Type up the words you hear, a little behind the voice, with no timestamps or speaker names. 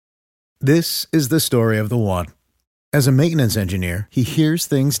This is the story of the one. As a maintenance engineer, he hears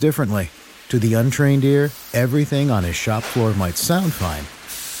things differently. To the untrained ear, everything on his shop floor might sound fine,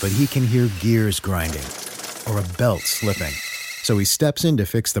 but he can hear gears grinding or a belt slipping. So he steps in to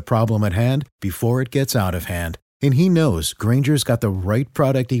fix the problem at hand before it gets out of hand. And he knows Grainger's got the right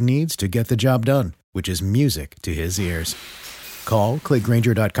product he needs to get the job done, which is music to his ears. Call, click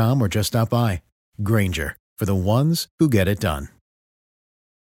Grainger.com, or just stop by. Grainger, for the ones who get it done.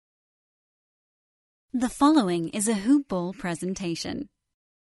 The following is a Hoop Ball presentation.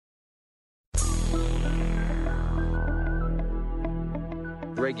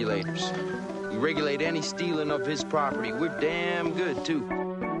 Regulators. We regulate any stealing of his property. We're damn good, too.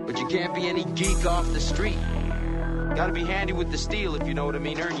 But you can't be any geek off the street. Gotta be handy with the steel, if you know what I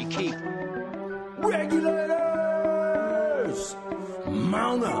mean. Earn your keep. Regulators!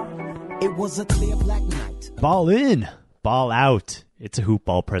 Mount up. It was a clear black night. Ball in, ball out. It's a hoop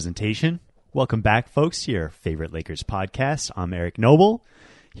ball presentation. Welcome back, folks, to your favorite Lakers podcast. I'm Eric Noble,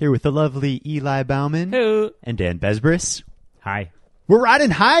 here with the lovely Eli Bauman. Hello. And Dan Besbris. Hi. We're riding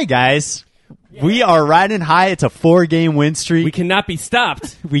high, guys. Yeah. We are riding high. It's a 4-game win streak. We cannot be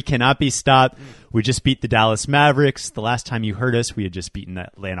stopped. We cannot be stopped. We just beat the Dallas Mavericks. The last time you heard us, we had just beaten the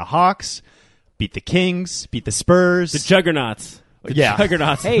Atlanta Hawks, beat the Kings, beat the Spurs. The Juggernauts.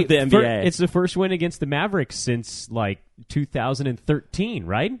 Juggernauts of the NBA. It's the first win against the Mavericks since, 2013,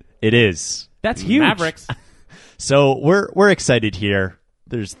 right? It is. That's huge. Mavericks. So we're excited here.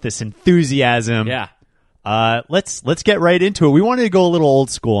 There's this enthusiasm. Yeah. Let's get right into it. We wanted to go a little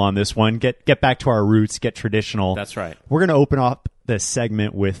old school on this one. Get back to our roots. Get traditional. That's right. We're gonna open up this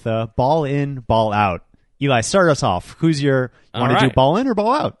segment with ball in, ball out. Eli, start us off. Who's your? Want to do ball in or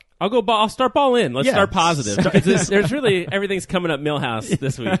ball out? I'll start ball in. Let's start positive. There's really everything's coming up Millhouse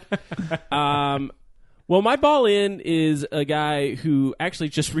this week. Well, my ball in is a guy who actually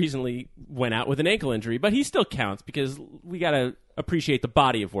just recently went out with an ankle injury, but he still counts because we got to appreciate the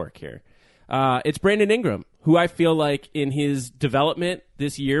body of work here. It's Brandon Ingram, who I feel like in his development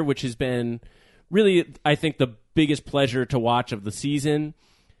this year, which has been really, I think, the biggest pleasure to watch of the season.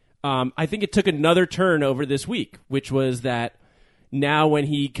 I think it took another turn over this week, which was that now when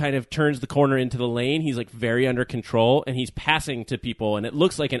he kind of turns the corner into the lane, he's very under control and he's passing to people, and it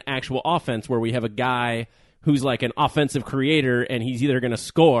looks like an actual offense where we have a guy who's like an offensive creator, and he's either going to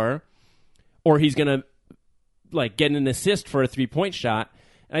score or he's going to get an assist for a 3-point shot.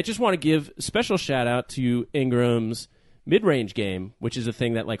 And I just want to give special shout out to Ingram's mid-range game, which is a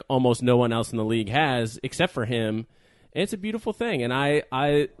thing that almost no one else in the league has except for him. And it's a beautiful thing. And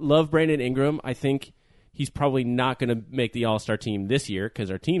I love Brandon Ingram. I think he's probably not going to make the All-Star team this year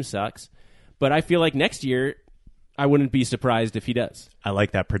because our team sucks. But I feel like next year, I wouldn't be surprised if he does. I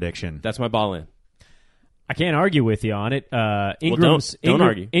like that prediction. That's my ball in. I can't argue with you on it. Don't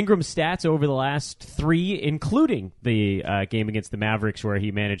argue. Ingram's stats over the last 3, including the game against the Mavericks, where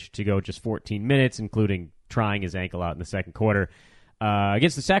he managed to go just 14 minutes, including trying his ankle out in the second quarter.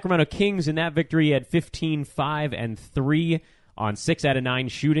 Against the Sacramento Kings in that victory, he had 15, 5, and 3 on 6 out of 9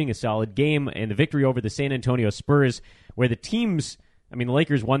 shooting, a solid game. And the victory over the San Antonio Spurs, where the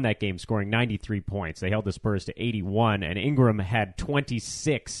Lakers won that game scoring 93 points. They held the Spurs to 81, and Ingram had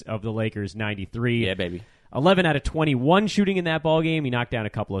 26 of the Lakers' 93. Yeah, baby. 11 out of 21 shooting in that ballgame. He knocked down a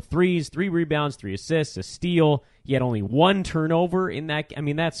couple of threes, 3 rebounds, 3 assists, a steal. He had only 1 turnover in that.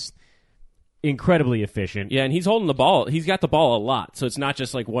 That's incredibly efficient. Yeah, and he's holding the ball. He's got the ball a lot, so it's not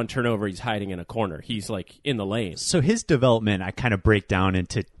just one turnover he's hiding in a corner. He's in the lane. So his development, I kind of break down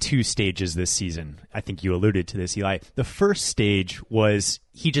into 2 stages this season. I think you alluded to this, Eli. The first stage was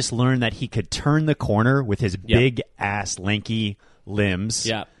he just learned that he could turn the corner with his big-ass, lanky limbs.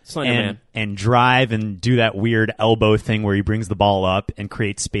 Yeah, slender man. And drive and do that weird elbow thing where he brings the ball up and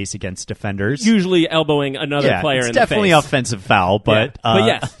creates space against defenders. Usually elbowing another player in the face. It's definitely offensive foul, but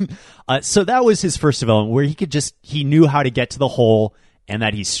yes. So that was his first development, where he knew how to get to the hole, and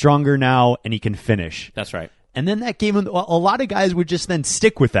that he's stronger now and he can finish. That's right. And then that gave him, a lot of guys would just then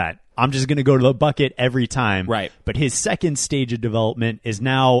stick with that. I'm just going to go to the bucket every time. Right. But his second stage of development is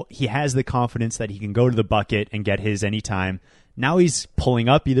now he has the confidence that he can go to the bucket and get his anytime. Now he's pulling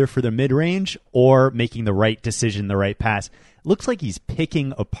up either for the mid-range or making the right decision, the right pass. Looks like he's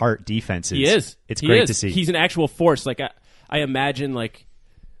picking apart defenses. He is. It's great to see. He's an actual force. I imagine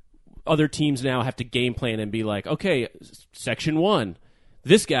other teams now have to game plan and be okay, section 1,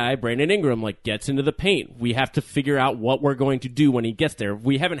 this guy, Brandon Ingram, gets into the paint. We have to figure out what we're going to do when he gets there.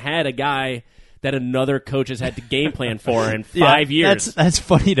 We haven't had a guy that another coach has had to game plan for in 5 years. That's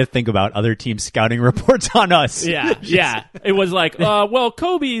funny to think about other teams' scouting reports on us. Yeah. It was like, well,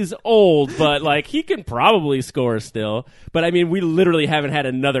 Kobe's old, but like he can probably score still. But I mean, we literally haven't had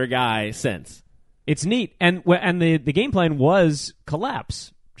another guy since. It's neat, and the game plan was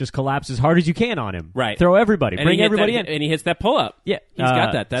collapse. Just collapse as hard as you can on him. Right. Throw everybody. And bring everybody in. And he hits that pull-up. Yeah. He's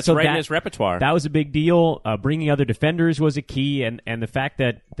got that. That's so right in his repertoire. That was a big deal. Bringing other defenders was a key, and the fact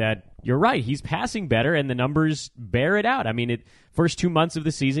that you're right, he's passing better, and the numbers bear it out. I mean, first 2 months of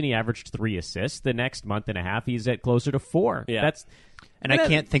the season, he averaged 3 assists. The next month and a half, he's at closer to 4. Yeah. And I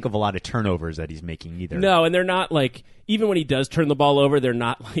can't think of a lot of turnovers that he's making either. No, and they're not like, even when he does turn the ball over, they're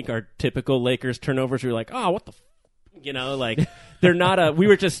not like our typical Lakers turnovers where you're like, oh, what the like they're not we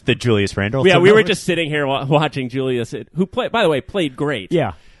were just the Julius Randle. Yeah, we were just sitting here watching Julius, who by the way played great.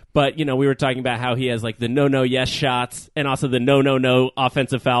 Yeah, but we were talking about how he has like the no yes shots and also the no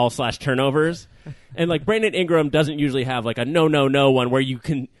offensive foul / turnovers, and like Brandon Ingram doesn't usually have like a no one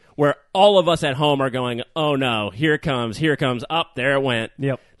where all of us at home are going, oh no, here it comes, up there it went.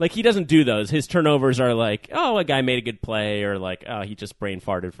 Yep. Like he doesn't do those. His turnovers are like, oh, a guy made a good play, or like, oh, he just brain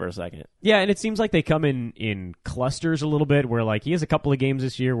farted for a second. Yeah, and it seems like they come in clusters a little bit, where like he has a couple of games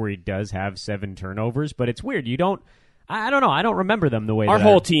this year where he does have 7 turnovers, but it's weird. I don't know. I don't remember them the way our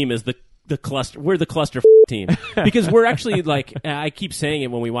whole team is the cluster. We're the cluster team because we're actually like, I keep saying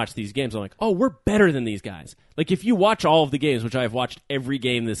it when we watch these games. I'm like, oh, we're better than these guys. Like if you watch all of the games, which I've watched every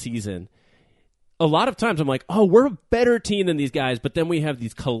game this season, a lot of times I'm like, oh, we're a better team than these guys. But then we have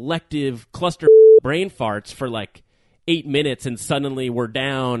these collective cluster brain farts for like 8 minutes, and suddenly we're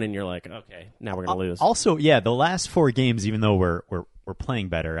down, and you're like, okay, now we're gonna lose. Also, yeah, the last 4 games, even though we're playing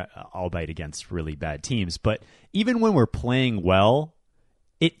better, albeit against really bad teams, but even when we're playing well,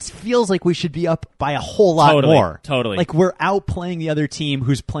 it feels like we should be up by a whole lot more. Totally. Like we're outplaying the other team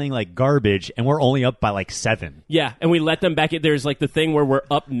who's playing like garbage, and we're only up by like 7. Yeah, and we let them back in. There's like the thing where we're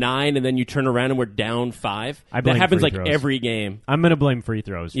up 9, and then you turn around and we're down 5. I blame that happens free like throws. every game. I'm going to blame free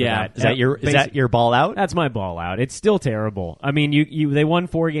throws. For that. Is that your ball out? That's my ball out. It's still terrible. I mean, they won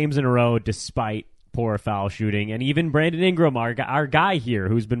 4 games in a row despite poor foul shooting, and even Brandon Ingram, our guy here,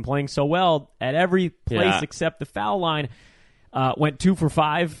 who's been playing so well at every place except the foul line, went 2 for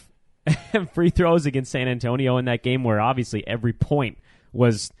 5 free throws against San Antonio in that game, where obviously every point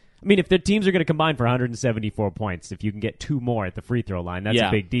was. I mean, if the teams are going to combine for 174 points, if you can get 2 more at the free throw line, that's a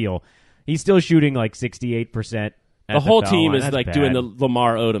big deal. He's still shooting like 68%. The whole team is That's like bad. doing the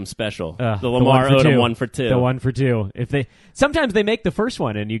Lamar Odom special. The Lamar Odom 1 for 2. The 1 for 2. Sometimes they make the first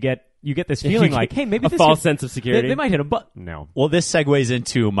one, and you get this feeling like, hey, maybe a this false sense of security. They might hit a button. No. Well, this segues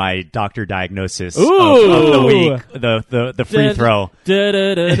into my doctor diagnosis of Ooh. the week, the free throw.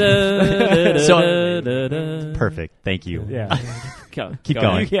 Perfect. Thank you. Yeah. Keep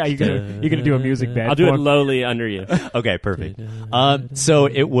going. Yeah, you're gonna do a music bed. I'll do it form. lowly under you. Okay, perfect. So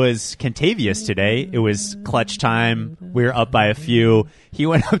it was Kentavious today. It was clutch time. We were up by a few. He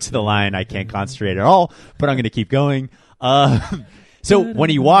went up to the line. I can't concentrate at all, but I'm going to keep going. So when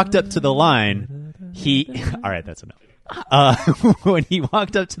he walked up to the line, all right, that's enough. When he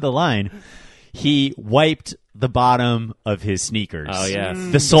walked up to the line, he wiped the bottom of his sneakers. Oh, yes.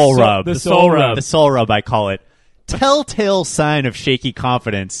 The sole rub. The sole rub. The sole rub, I call it. Telltale sign of shaky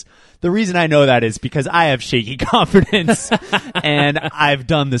confidence. The reason I know that is because I have shaky confidence, and I've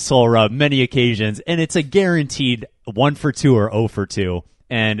done the sole rub many occasions, and it's a guaranteed 1 for 2 or 0 for 2.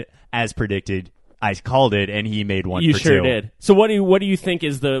 And as predicted, I called it, and he made 1 You for 2. sure did. So what do you think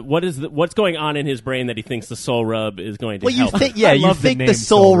is what's going on in his brain that he thinks the sole rub is going to help? You think the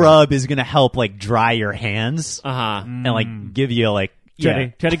sole rub is going to help like dry your hands, and like give you like.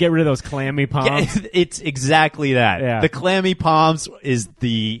 Try to get rid of those clammy palms. Yeah, it's exactly that. Yeah. The clammy palms is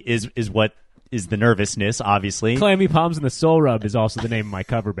what is the nervousness, obviously. Clammy palms and the soul rub is also the name of my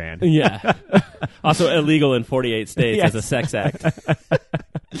cover band. Yeah. Also illegal in 48 states Yes. as a sex act.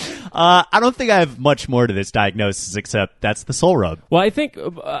 I don't think I have much more to this diagnosis except that's the soul rub. Well, I think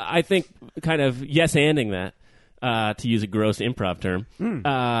kind of yes-anding that, to use a gross improv term.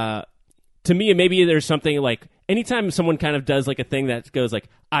 To me, maybe there's something like anytime someone kind of does like a thing that goes like,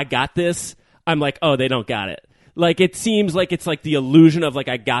 I got this, I'm like, oh, they don't got it. Like, it seems like it's like the illusion of like,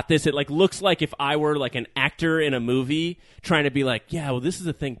 I got this. It like looks like if I were like an actor in a movie trying to be like, yeah, well, this is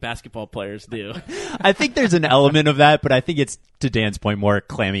a thing basketball players do. I think there's an element of that, but I think it's, to Dan's point, more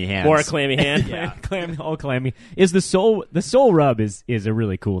clammy hands. Or a clammy hand. Yeah, clammy. Is the soul rub is a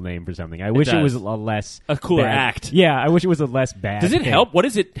really cool name for something. I wish it was a cooler bad act. Yeah, I wish it was a less bad. Does it thing. help? What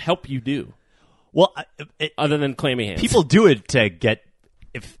does it help you do? Well, Other than clammy hands. people do it to get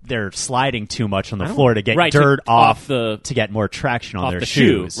if they're sliding too much on the floor to get Right, dirt off to get more traction on off their the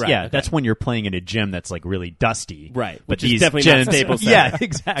shoe. shoes. Right, Yeah, okay. that's when you're playing in a gym that's like really dusty. Right, But which is these definitely not gyms, Staples Center. Yeah,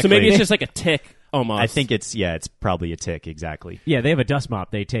 exactly. So maybe it's just like a tick almost. I think it's probably a tick, exactly. Yeah, they have a dust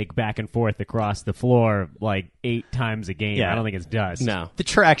mop they take back and forth across the floor like 8 times a game. Yeah. I don't think it's dust. No. The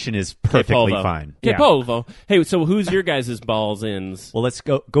traction is perfectly Polvo. fine. Okay, Yeah. Polvo. Hey, so who's your guys' balls ins? Well, let's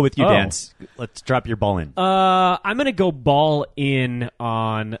go with you, Oh. Dan. Let's drop your ball in. I'm gonna go ball in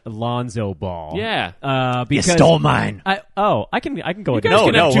on Lonzo Ball. Yeah. Because you stole mine. I can go with guys that.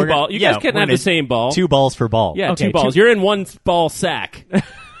 can have two we're gonna- ball- you guys can we're have gonna- the same ball. 2 balls for ball. Yeah, Okay, 2 balls. two- You're in one ball sack.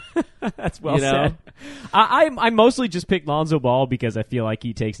 That's well You know? said. I mostly just pick Lonzo Ball because I feel like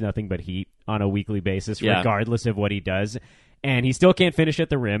he takes nothing but heat on a weekly basis, Yeah. regardless of what he does. And he still can't finish at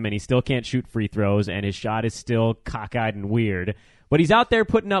the rim, and he still can't shoot free throws, and his shot is still cockeyed and weird. But he's out there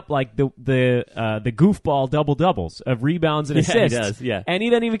putting up like the goofball double doubles of rebounds and Yeah, he assists. does, yeah. And he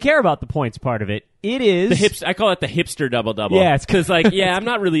doesn't even care about the points part of it. It is I call it the hipster double-double. Yeah, it's- because I'm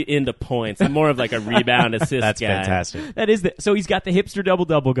not really into points. I'm more of like a rebound assist That's guy. fantastic. That is so he's got the hipster double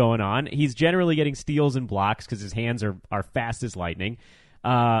double going on. He's generally getting steals and blocks because his hands are fast as lightning.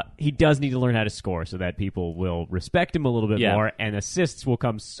 He does need to learn how to score so that people will respect him a little bit Yeah. more, and assists will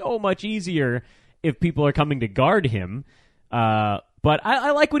come so much easier if people are coming to guard him. But I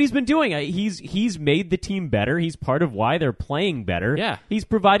like what he's been doing. He's made the team better. He's part of why they're playing better. Yeah. He's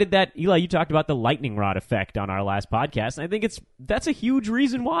provided that. Eli, you talked about the lightning rod effect on our last podcast, and I think that's a huge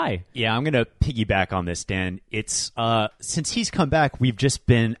reason why. Yeah, I'm going to piggyback on this, Dan. It's since he's come back, we've just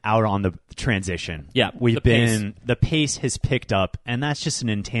been out on the transition. Yeah, the pace has picked up, and that's just an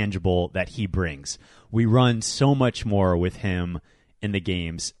intangible that he brings. We run so much more with him in the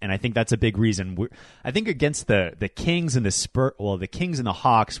games, and I think that's a big reason. I think against the Kings and the Kings and the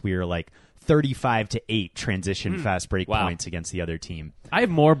Hawks, we were like 35-8 transition fast break Wow. points against the other team. I have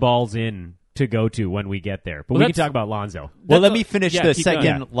more balls in to go to when we get there, but Well, we can that's- talk about Lonzo. Well, let a- me finish yeah, the keep going.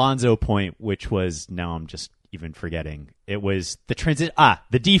 second Lonzo point, which was now I'm just even forgetting. It was the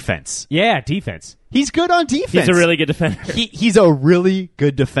the defense. Yeah, defense. He's good on defense. He's a really good defender. He's a really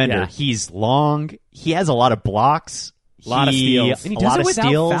good defender. Yeah. He's long. He has a lot of blocks. Lot of steals. And he a does lot it of without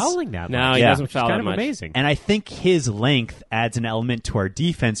steals. fouling that much. No, he Yeah. doesn't It's foul kind that of much. amazing. And I think his length adds an element to our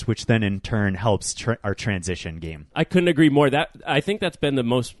defense, which then in turn helps our transition game. I couldn't agree more. I think that's been the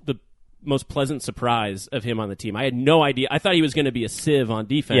most pleasant surprise of him on the team. I had no idea. I thought he was going to be a sieve on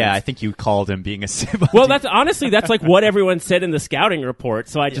defense. Yeah, I think you called him being a civ. Well, that's like what everyone said in the scouting report.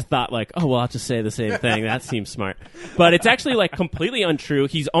 So I just thought like, oh, well, I'll just say the same thing. That seems smart. But it's actually like completely untrue.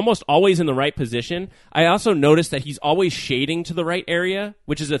 He's almost always in the right position. I also noticed that he's always shading to the right area,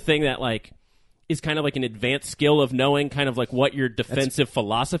 which is a thing that like is kind of like an advanced skill of knowing kind of like what your defensive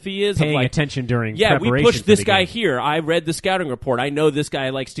philosophy is. Paying of like, attention during yeah, we preparation pushed for this the guy game. here. I read the scouting report. I know this guy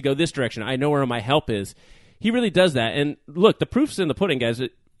likes to go this direction. I know where my help is. He really does that. And look, the proof's in the pudding, guys.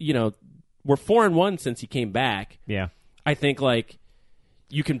 We're 4-1 since he came back. Yeah. I think like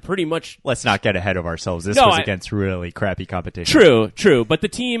you can pretty much Let's not get ahead of ourselves. This No, was I- against really crappy competition. True. But the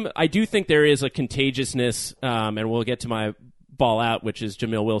team, I do think there is a contagiousness, and we'll get to my ball out, which is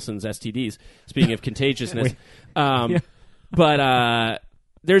Jamil Wilson's STDs. Speaking of contagiousness, but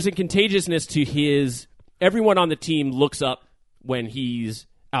there's a contagiousness to his. Everyone on the team looks up when he's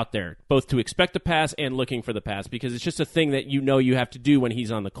out there, both to expect a pass and looking for the pass, because it's just a thing that you have to do when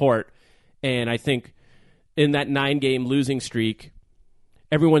he's on the court. And I think in that 9-game losing streak,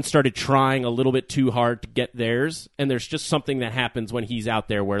 everyone started trying a little bit too hard to get theirs, and there's just something that happens when he's out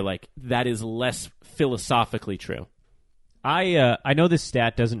there where like that is less philosophically true. I know this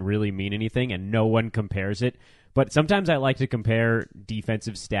stat doesn't really mean anything, and no one compares it. But sometimes I like to compare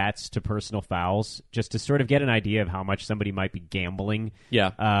defensive stats to personal fouls, just to sort of get an idea of how much somebody might be gambling.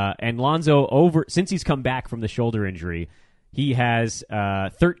 Yeah. And Lonzo, since he's come back from the shoulder injury, he has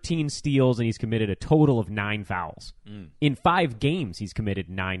 13 steals, and he's committed a total of 9 fouls. In 5 games, he's committed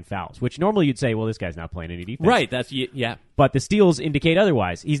 9 fouls, which normally you'd say, well, this guy's not playing any defense. Right. That's yeah. But the steals indicate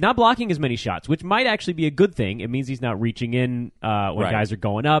otherwise. He's not blocking as many shots, which might actually be a good thing. It means he's not reaching in when Right. guys are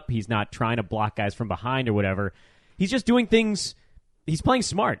going up. He's not trying to block guys from behind or whatever. He's just doing things. He's playing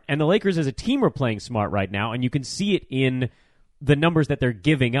smart. And the Lakers as a team are playing smart right now, and you can see it in the numbers that they're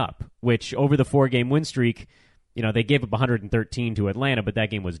giving up, which over the 4-game win streak, they gave up 113 to Atlanta, but that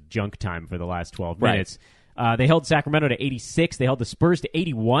game was junk time for the last 12 Right. minutes. They held Sacramento to 86. They held the Spurs to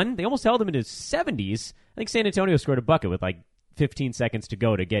 81. They almost held them into 70s. I think San Antonio scored a bucket with like 15 seconds to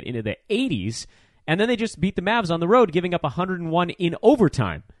go to get into the 80s. And then they just beat the Mavs on the road, giving up 101 in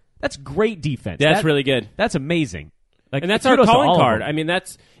overtime. That's great defense. That's really good. That's amazing. Like, And that's our kudos to calling all of card. them. I mean,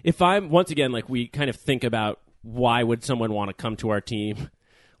 that's if I'm once again like we kind of think about why would someone want to come to our team.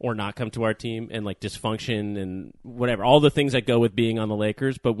 or not come to our team, and like dysfunction and whatever, all the things that go with being on the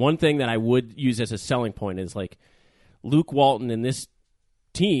Lakers. But one thing that I would use as a selling point is like Luke Walton and this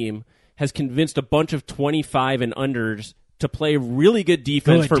team has convinced a bunch of 25 and unders to play really good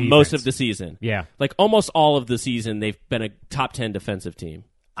defense for most of the season. Yeah. Like almost all of the season, they've been a top 10 defensive team.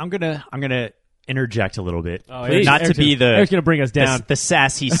 I'm gonna interject a little bit. Please. Not to be the Eric's gonna bring us down. the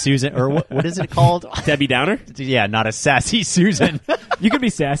sassy Susan, or what is it called? Debbie Downer? Yeah, not a sassy Susan. You can be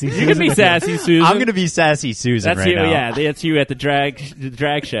sassy. You can be sassy, Susan. I'm gonna be sassy Susan That's right you, now. yeah. That's you at the drag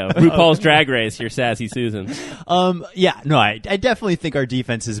show. RuPaul's Drag Race. You're sassy Susan. I definitely think our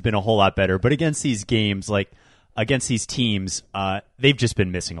defense has been a whole lot better, but against these games, like against these teams, they've just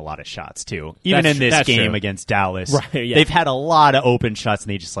been missing a lot of shots too. Even in this game true. against Dallas, Right, yeah. they've had a lot of open shots, and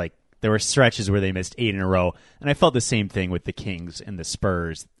they just there were stretches where they missed 8 in a row, and I felt the same thing with the Kings and the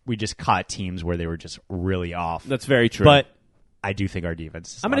Spurs. We just caught teams where they were just really off. That's very true. But I do think our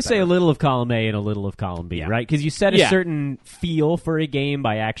defense is I'm going to say a little of column A and a little of column B, Yeah. right? Because you set a Yeah. certain feel for a game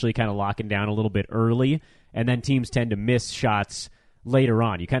by actually kind of locking down a little bit early, and then teams tend to miss shots later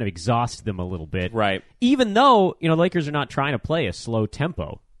on. You kind of exhaust them a little bit. Right. Even though, Lakers are not trying to play a slow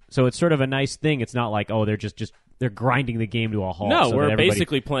tempo. So it's sort of a nice thing. It's not like, they're just they're grinding the game to a halt. No, so we're that everybody-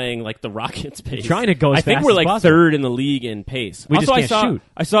 basically playing like the Rockets pace. Trying to go as I think fast we're as like possible. third in the league in pace. We also, just can't shoot.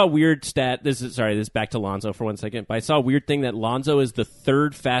 I saw a weird stat. This is back to Lonzo for 1 second. But I saw a weird thing that Lonzo is the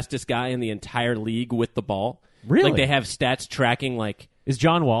third fastest guy in the entire league with the ball. Really? Like they have stats tracking like Is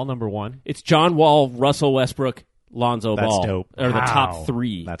John Wall number one? it's John Wall, Russell Westbrook, Lonzo That's Ball dope. are the Wow. top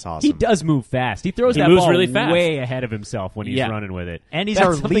 3. That's awesome. He does move fast. He throws He that moves ball really fast. way ahead of himself when he's Yeah. running with it. And he's That's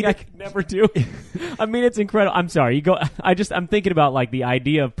our something leader. I could never do. I mean, it's incredible. I'm sorry. I'm thinking about like the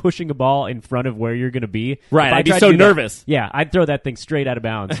idea of pushing a ball in front of where you're going to be. Right, If I I'd be tried so to do that- nervous. Yeah, I'd throw that thing straight out of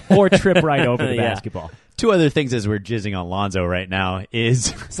bounds or trip right over the Yeah. basketball. Two other things as we're jizzing on Lonzo right now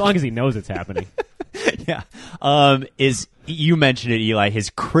is As long as he knows it's happening. is you mentioned it, Eli, his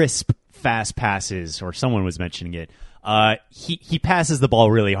crisp fast passes, or someone was mentioning it. He passes the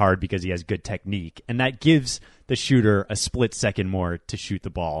ball really hard because he has good technique, and that gives the shooter a split second more to shoot the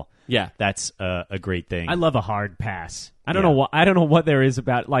ball. Yeah. That's a great thing. I love a hard pass. I don't Yeah. know what there is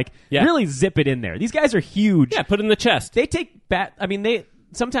about Yeah. really zip it in there. These guys are huge. Yeah, put it in the chest. They take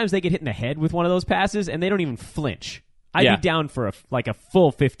sometimes they get hit in the head with one of those passes and they don't even flinch. I'd Yeah. be down for a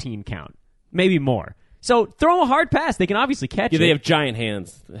full 15 count, maybe more. So throw them a hard pass. They can obviously catch Yeah, it. they have giant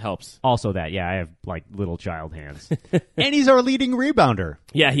hands. It helps. Also that, yeah, I have like little child hands. and he's our leading rebounder,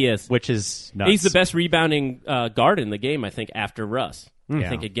 Yeah, he is. which is nuts. He's the best rebounding guard in the game, I think, after Russ. I Yeah.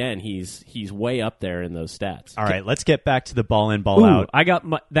 think again he's way up there in those stats. All right, let's get back to the ball in, ball Ooh, out. I got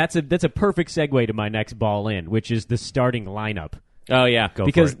that's a perfect segue to my next ball in, which is the starting lineup. Oh yeah,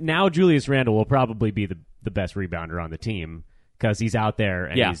 Because now Julius Randle will probably be the best rebounder on the team because he's out there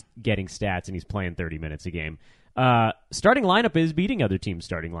and Yeah. he's getting stats and he's playing 30 minutes a game. Starting lineup is beating other teams'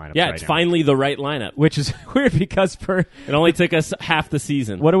 starting lineups. yeah, right it's now, finally the right lineup. which is weird because It only took us half the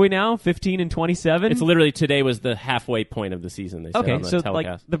season. what are we now? 15 and 27. It's literally today was the halfway point of the season. They said okay. on the So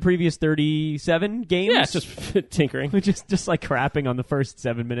telecast. like the previous 37 games. Yeah, it's just tinkering. Which is just like crapping on the first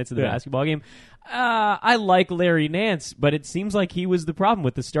 7 minutes of the Yeah. basketball game. I like Larry Nance, but it seems like he was the problem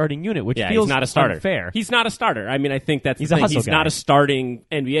with the starting unit, which Yeah, feels he's not a starter. unfair. He's not a starter. I mean, I think that's He's the a thing. hustle He's guy. not a starting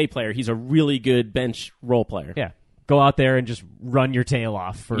NBA player. He's a really good bench role player. Yeah. Go out there and just run your tail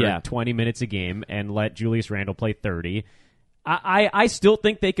off for Yeah. 20 minutes a game and let Julius Randle play 30. I still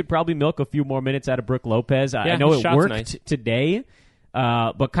think they could probably milk a few more minutes out of Brook Lopez. I Yeah, know his it shot's worked nice. today,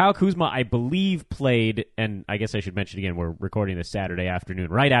 but Kyle Kuzma, I believe, played, and I guess I should mention again, we're recording this Saturday afternoon,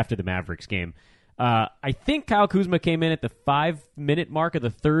 right after the Mavericks game. I think Kyle Kuzma came in at the 5-minute mark of the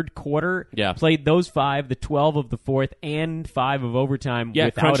third quarter. Yeah. Played those 5, the 12 of the fourth, and 5 of overtime Yeah,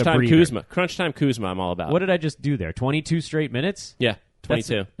 without crunch a time breather. Kuzma. Crunch time Kuzma. I'm all about. What did I just do there? 22 straight minutes? Yeah,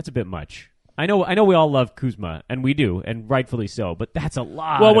 22. That's a bit much. I know we all love Kuzma, and we do, and rightfully so, but that's a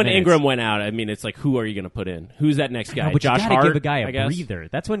lot. Well, of when minutes. Ingram went out, I mean, it's like, who are you going to put in? Who's that next guy? No, but Josh you gotta Hart, give a guy I a guess? breather.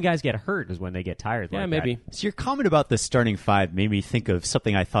 That's when guys get hurt, is when they get tired. Yeah, like maybe. that. So your comment about the starting 5 made me think of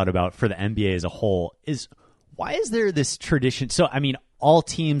something I thought about for the NBA as a whole is why is there this tradition? So, I mean, all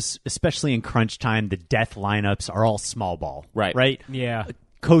teams, especially in crunch time, the death lineups are all small ball. Right. Right? Yeah.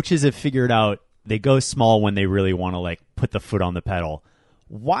 Coaches have figured out they go small when they really want to like put the foot on the pedal.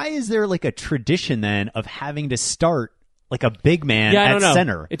 Why is there like a tradition then of having to start like a big man Yeah, I at don't know.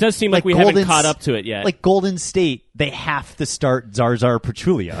 center? It does seem like we haven't Golden caught S- up to it yet. Like Golden State, they have to start Zarzar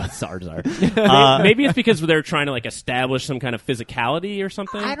Pachulia. Zarzar. Maybe it's because they're trying to like establish some kind of physicality or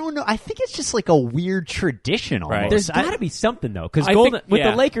something. I don't know. I think it's just like a weird tradition almost. Right. There's I- got to be something though, because I with think- the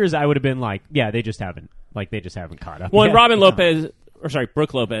yeah. Lakers, I would have been like, yeah, they just haven't caught up. Well, and Yeah. Robin Lopez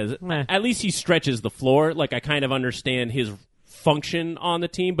Brook Lopez. Meh. At least he stretches the floor. Like, I kind of understand his function on the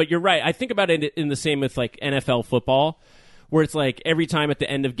team. But you're right. I think about it in the same with like NFL football, where it's like every time at the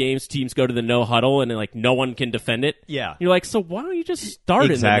end of games, teams go to the no huddle and like no one can defend it. Yeah. You're like, so why don't you just start in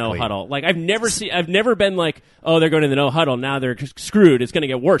the Exactly. no huddle? Like, I've never been like, oh, they're going to the no huddle. Now they're screwed. It's going to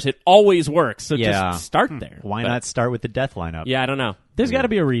get worse. It always works. So Yeah. just start there. Why But, not start with the death lineup? Yeah, I don't know. There's got to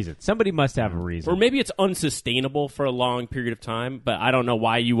be a reason. Somebody must have a reason. Or maybe it's unsustainable for a long period of time, but I don't know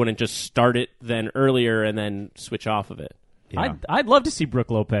why you wouldn't just start it then earlier and then switch off of it. Yeah. I'd love to see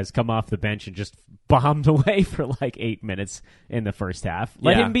Brook Lopez come off the bench and just bombed away for like 8 minutes in the first half.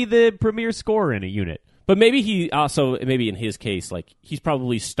 Let Yeah. him be the premier scorer in a unit. But maybe he also, maybe in his case, like he's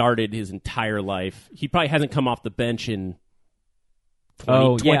probably started his entire life. He probably hasn't come off the bench in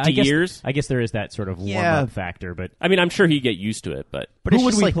 20 years. I guess there is that sort of warm-up factor, but I mean, I'm sure he'd get used to it, but But who it's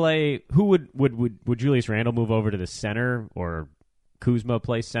would just we like, play? Who would Julius Randle move over to the center or Kuzma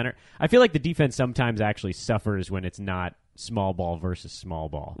play center? I feel like the defense sometimes actually suffers when it's not small ball versus small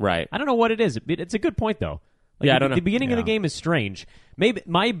ball. Right. I don't know what it is. It's a good point though. Like, Yeah, I don't know. The beginning of the Yeah. game is strange. Maybe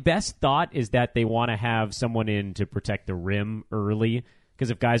my best thought is that they want to have someone in to protect the rim early. Because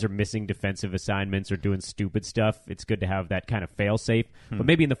if guys are missing defensive assignments or doing stupid stuff, it's good to have that kind of fail-safe. But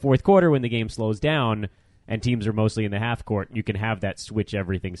maybe in the fourth quarter when the game slows down and teams are mostly in the half court, you can have that switch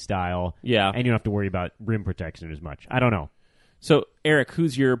everything style. Yeah. And you don't have to worry about rim protection as much. I don't know. So, Eric,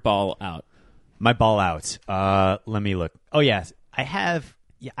 who's your ball out? my ball out. Let me look. Oh, yes. I have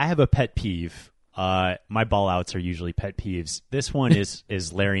a pet peeve. My ball outs are usually pet peeves. This one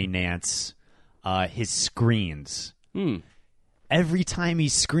is Larry Nance. His screens. Every time he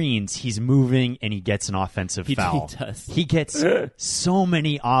screens, he's moving and he gets an offensive foul. He does. He gets so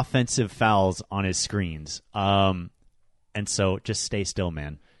many offensive fouls on his screens. And so just stay still,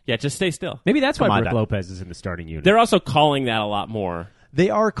 man. Yeah, just stay still. Maybe that's Come why on, Brook Doc. Lopez is in the starting unit. They're also calling that a lot more. They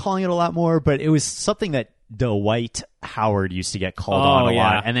are calling it a lot more, but it was something that Dwight Howard used to get called on a yeah.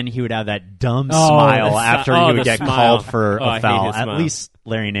 lot, and then he would have that dumb smile after he the would get smile. called for I a hate foul. his At smile. least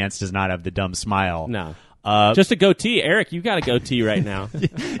Larry Nance does not have the dumb smile. No. Uh, Just a goatee. Eric, you got a goatee right now.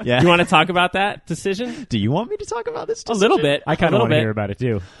 yeah. You want to talk about that decision? Do you want me to talk about this? A little bit. I kind a of little want to bit. hear about it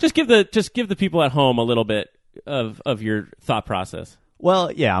too. Just give the people at home a little bit of your thought process.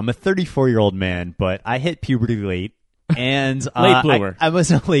 Well, yeah, I'm a 34-year-old man, but I hit puberty late. And Late bloomer. I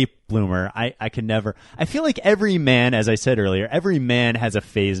was a late bloomer. I could never. I feel like every man, as I said earlier, every man has a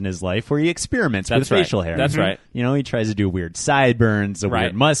phase in his life where he experiments with That's right. facial hair. That's right. You know, he tries to do weird sideburns, a Right.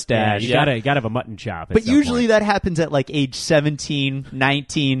 weird mustache. You gotta have a mutton chop. At But some usually point. that happens at like age 17,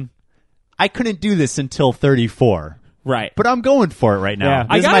 19. I couldn't do this until 34. Right. But I'm going for it right now. Yeah. This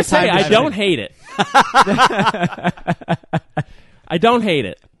I is gotta my say, time to I shine. don't hate it. I don't hate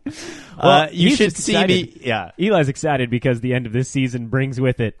it. You he's should just see excited. me. Yeah. Eli's excited because the end of this season brings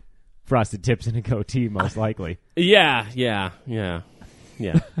with it frosted tips and a goatee, most likely. Yeah.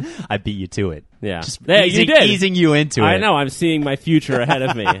 I beat you to it. Yeah. Just Yeah, you did. easing you into it. I know. I'm seeing my future ahead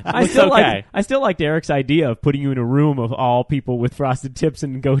of me. I It's still okay. liked Eric's idea of putting you in a room of all people with frosted tips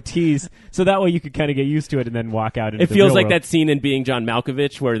and goatees, so that way you could kind of get used to it and then walk out. Into It the feels real like world. that scene in Being John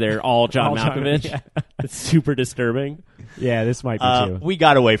Malkovich where they're all John All John- Malkovich. yeah. It's super disturbing. Yeah, this might be too. We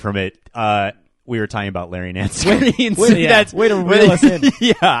got away from it. We were talking about Larry Nance screens. way to reel us in.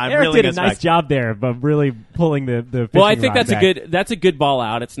 Yeah, I'm Eric really did a nice job there, but really pulling the Well, I fishing think rod back. that's a good ball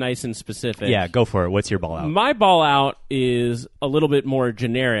out. It's nice and specific. Yeah, go for it. What's your ball out? My ball out is a little bit more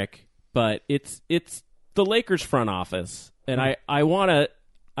generic, but it's the Lakers front office, and I want to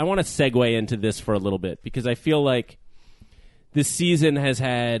segue into this for a little bit because I feel like this season has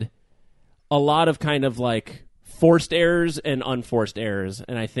had a lot of kind of like forced errors and unforced errors,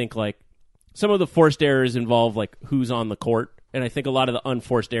 and I think like some of the forced errors involve like who's on the court, and I think a lot of the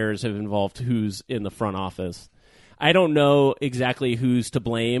unforced errors have involved who's in the front office. I don't know exactly who's to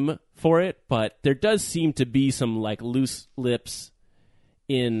blame for it, but there does seem to be some like loose lips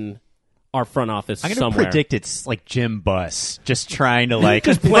in our front office I'm going to somewhere. predict it's like Jim Buss, just trying to like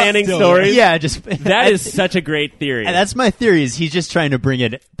Just planning stories? Yeah, just That is such a great theory. And that's my theory. Is he's just trying to bring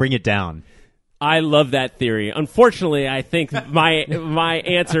it down. I love that theory. Unfortunately, I think my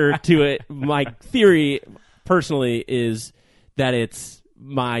answer to it, my theory personally, is that it's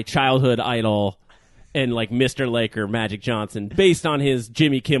my childhood idol and like Mr. Laker, Magic Johnson, based on his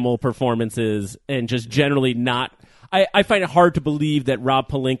Jimmy Kimmel performances and just generally not. I find it hard to believe that Rob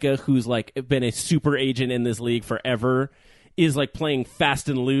Pelinka, who's like been a super agent in this league forever, is like playing fast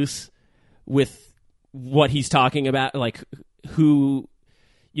and loose with what he's talking about, like who.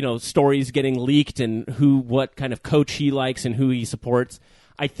 You know, stories getting leaked and what kind of coach he likes and who he supports.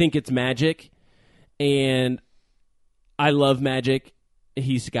 I think it's Magic. And I love Magic.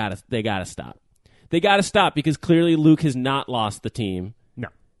 They got to stop. They got to stop because clearly Luke has not lost the team. No.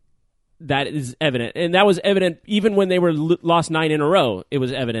 That is evident. And that was evident even when they were lost 9 in a row. It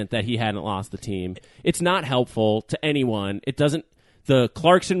was evident that he hadn't lost the team. It's not helpful to anyone. The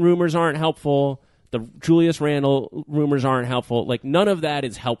Clarkson rumors aren't helpful. The Julius Randle rumors aren't helpful. Like, none of that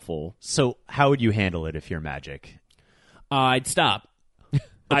is helpful. So how would you handle it if you're Magic? I'd stop.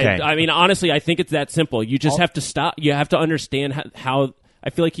 Okay. I mean, honestly, I think it's that simple. You just have to stop. You have to understand how I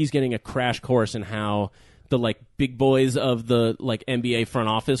feel like he's getting a crash course in how the big boys of the NBA front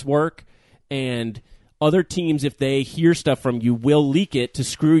office work, and other teams, if they hear stuff from you, will leak it to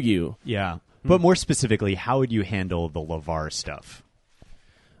screw you. Yeah. But more specifically, how would you handle the LeVar stuff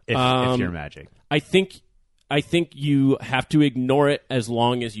if you're Magic? I think you have to ignore it as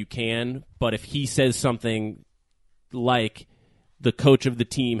long as you can, but if he says something like the coach of the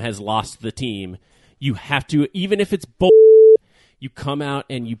team has lost the team, you have to, even if it's bull, you come out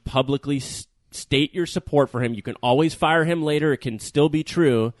and you publicly state your support for him. You can always fire him later. It can still be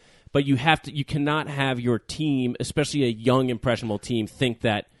true, but you cannot have your team, especially a young, impressionable team, think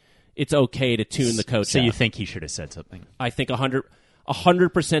that it's okay to tune the coach So out. you think he should have said something? I think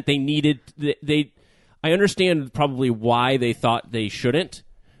 100% they needed. I understand probably why they thought they shouldn't,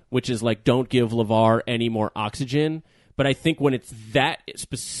 which is don't give LeVar any more oxygen. But I think when it's that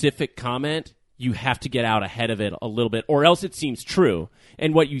specific comment, you have to get out ahead of it a little bit, or else it seems true.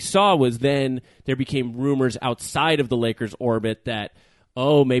 And what you saw was then there became rumors outside of the Lakers' orbit that,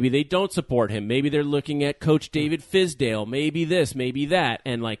 oh, maybe they don't support him. Maybe they're looking at Coach David Fizdale. Maybe this, maybe that.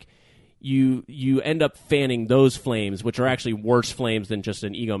 And you end up fanning those flames, which are actually worse flames than just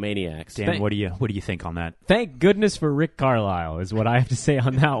an egomaniac. Dan, what do you think on that? Thank goodness for Rick Carlisle is what I have to say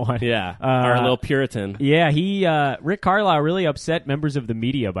on that one. Yeah, our little Puritan. Yeah, Rick Carlisle really upset members of the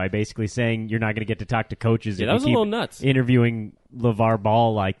media by basically saying you're not going to get to talk to coaches. Yeah, if that was you a keep little nuts. Interviewing LeVar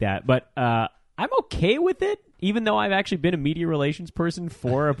Ball like that. But I'm okay with it, even though I've actually been a media relations person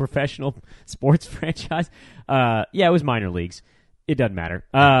for a professional sports franchise. Yeah, it was minor leagues. It doesn't matter.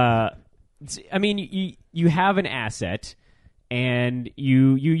 I mean, you have an asset, and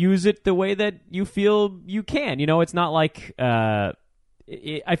you use it the way that you feel you can. It's not like I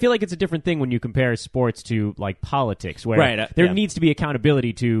feel like it's a different thing when you compare sports to politics, where there needs to be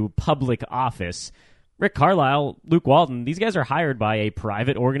accountability to public office. Rick Carlisle, Luke Walton, these guys are hired by a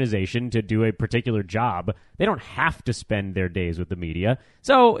private organization to do a particular job. They don't have to spend their days with the media.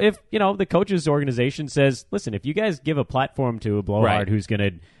 So if the coaches' organization says, listen, if you guys give a platform to a blowhard who's going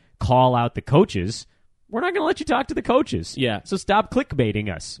to call out the coaches, we're not going to let you talk to the coaches. Yeah. So stop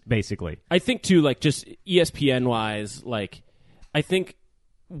clickbaiting us, basically. I think, too, just ESPN-wise, I think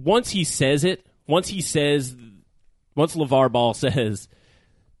once LeVar Ball says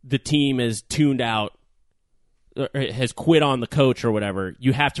the team is tuned out, or has quit on the coach or whatever,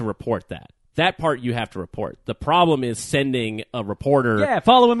 you have to report that. That part you have to report. The problem is sending a reporter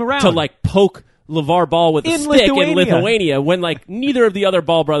follow him around to poke LeVar Ball with a stick in Lithuania when neither of the other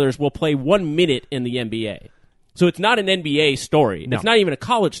Ball brothers will play 1 minute in the NBA. So it's not an NBA story. No. It's not even a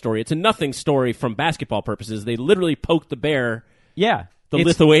college story. It's a nothing story from basketball purposes. They literally poked the bear. Yeah. The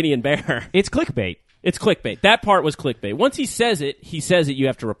Lithuanian bear. It's clickbait. It's clickbait. That part was clickbait. Once he says it, you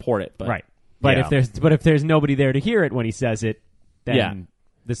have to report it. But, right. But if there's nobody there to hear it when he says it, then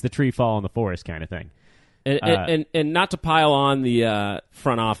this the tree fall in the forest kind of thing. And not to pile on the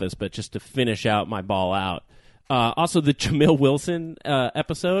front office, but just to finish out my ball out. Also, the Jamil Wilson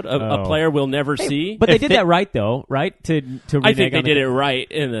episode, a player we'll never see. But they did that right, though, right? I think they did it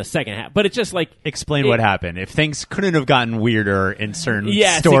right in the second half. But it's just explain what happened. If things couldn't have gotten weirder in certain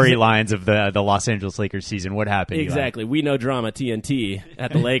storylines of the Los Angeles Lakers season, what happened? Exactly. We know drama TNT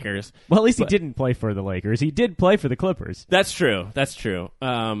at the Lakers. Well, at least he didn't play for the Lakers. He did play for the Clippers. That's true.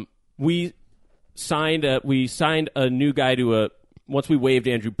 We signed a new guy once we waived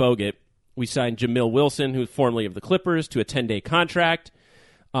Andrew Bogut. We signed Jamil Wilson, who's formerly of the Clippers, to a 10-day contract.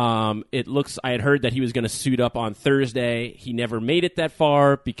 I had heard that he was going to suit up on Thursday. He never made it that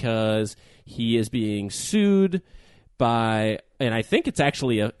far because he is being sued by, and I think it's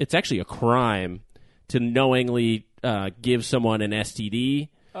actually a crime to knowingly give someone an STD.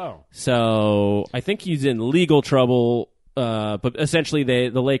 Oh, so I think he's in legal trouble. But essentially,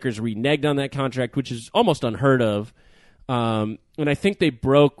 the Lakers reneged on that contract, which is almost unheard of. And I think they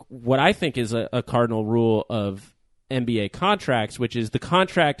broke what I think is a cardinal rule of NBA contracts, which is the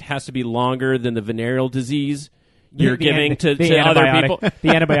contract has to be longer than the venereal disease you're giving to other people. The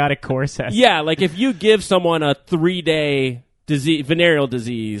antibiotic course has. Yeah, if you give someone a 3-day venereal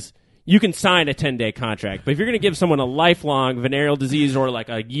disease, you can sign a 10-day contract. But if you're going to give someone a lifelong venereal disease or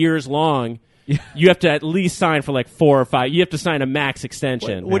a years-long, you have to at least sign for like 4 or 5. You have to sign a max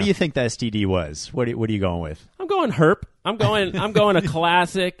extension. What do you think the STD was? What are you going with? I'm going herp. I'm going a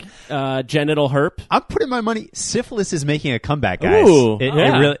classic genital herp. I'm putting my money. Syphilis is making a comeback, guys. Ooh, it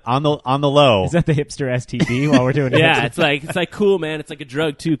yeah. really on the low. Is that the hipster STD while we're doing it? Yeah, it's like cool, man. It's like a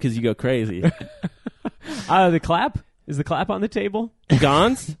drug too because you go crazy. The clap? Is the clap on the table?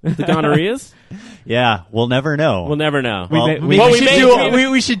 Gons? The gonorrheas? Yeah, we'll never know. We'll never know.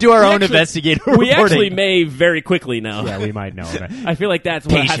 We should do our own investigative reporting. We actually may very quickly know. Yeah, we might know. Right? I feel like that's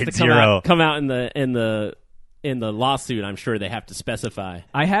what has Patient to zero. come out in the lawsuit. I'm sure they have to specify.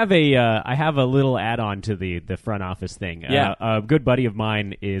 I have a little add-on to the front office thing. Yeah. A good buddy of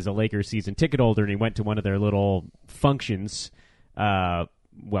mine is a Lakers season ticket holder, and he went to one of their little functions,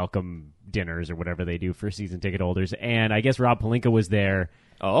 welcome dinners or whatever they do for season ticket holders. And I guess Rob Pelinka was there.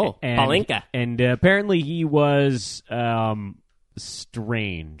 Oh, and, Pelinka. And apparently he was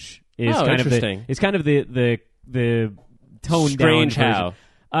strange. Interesting. It's kind of the toned Strange down how?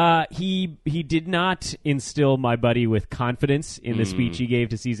 version. He did not instill my buddy with confidence in the speech he gave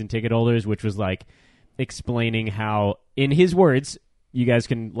to season ticket holders, which was like explaining how, in his words, you guys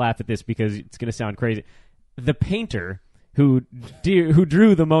can laugh at this because it's going to sound crazy, the painter who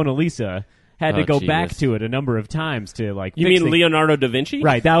drew the Mona Lisa had to go back to it a number of times to like. You fix mean things. Leonardo da Vinci?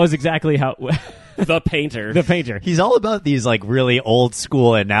 Right, that was exactly how. The painter. The painter. He's all about these like really old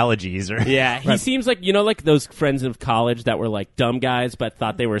school analogies. Or Yeah, he seems like, like those friends of college that were like dumb guys but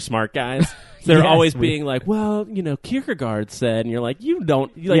thought they were smart guys. They're Yes, always being like, well, Kierkegaard said, and you're like, you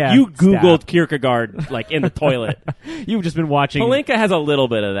Googled stop. Kierkegaard like in the toilet. You've just been watching. Palinka has a little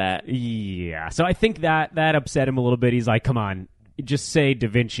bit of that. Yeah, so I think that upset him a little bit. He's like, come on, just say Da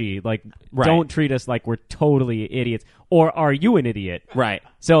Vinci. Like, Right. don't treat us like we're totally idiots. Or are you an idiot? Right.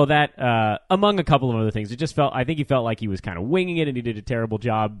 So that, among a couple of other things, I think he felt like he was kind of winging it and he did a terrible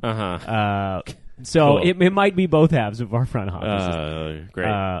job. So Cool. it might be both halves of our front offices.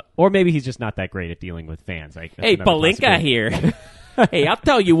 Great. Or maybe he's just not that great at dealing with fans. Like, that's Hey, another Palinka possibility. here. Hey, I'll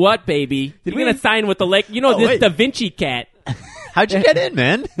tell you what, baby. You're going to sign with the Lake. This wait. Da Vinci cat. how'd you get in,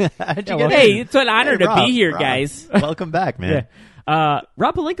 man? How'd you get Hey, in? it's an honor to Rob, be here, Rob. guys. Welcome back, man. Yeah.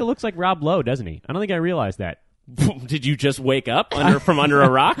 Rob Pelinka looks like Rob Lowe, doesn't he? I don't think I realized that. Did you just wake up from under a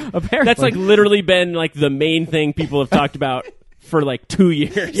rock? Apparently. That's like literally been like the main thing people have talked about for like 2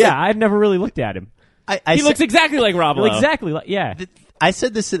 years. Yeah, I've never really looked at him. He looks exactly like Rob Lowe. Exactly. Yeah. I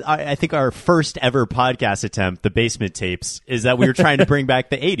said this, I think our first ever podcast attempt, the Basement Tapes, is that we were trying to bring back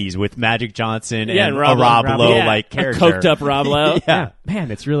the 80s with Magic Johnson and Rob a Rob Lowe. Lowe-like Yeah, character. coked up Rob Lowe. Yeah.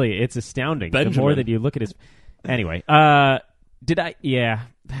 Man, it's astounding. The Benjamin. more that you look at his. Anyway, did I? Yeah,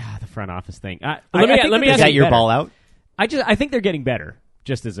 the front office thing. Let me I think ask they're Is you- that getting your better. ball out? I think they're getting better.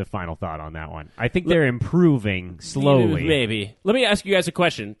 Just as a final thought on that one, I think they're improving slowly. Maybe. Let me ask you guys a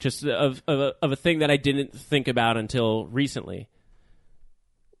question, just of a thing that I didn't think about until recently.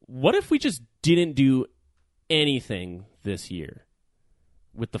 What if we just didn't do anything this year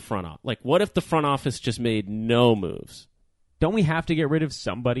with the front office? Like, what if the front office just made no moves? Don't we have to get rid of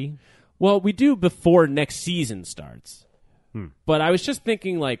somebody? Well, we do before next season starts. But I was just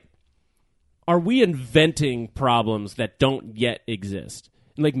thinking, like, are we inventing problems that don't yet exist?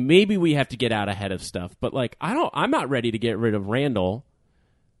 And, like, maybe we have to get out ahead of stuff. But, like, I'm not ready to get rid of Randall.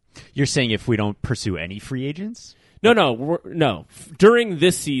 You're saying if we don't pursue any free agents? No. During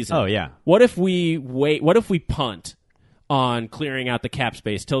this season. Oh, yeah. What if we wait? What if we punt on clearing out the cap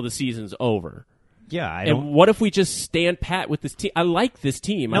space till the season's over? Yeah, I And don't. what if we just stand pat with this team? I like this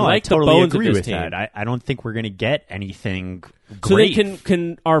team. No, I like totally the bones agree of this with team. that. I don't think we're going to get anything So great. they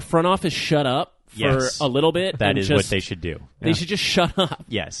can our front office shut up for Yes. a little bit? That and is just, what they should do. They should just shut up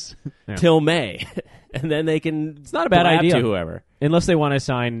Yes. till May, and then they can. It's not a bad idea. to whoever. Unless they want to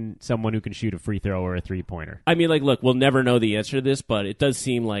sign someone who can shoot a free throw or a 3-pointer. I mean, like, look, we'll never know the answer to this, but it does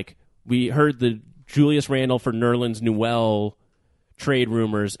seem like we heard the Julius Randle for Nerlens Noel trade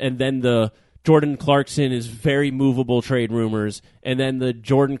rumors, and then the Jordan Clarkson is very movable trade rumors, and then the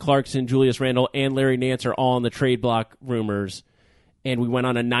Jordan Clarkson, Julius Randle, and Larry Nance are all on the trade block rumors, and we went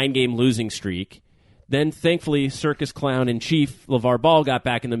on a 9-game losing streak. Then, thankfully, circus clown in chief LeVar Ball got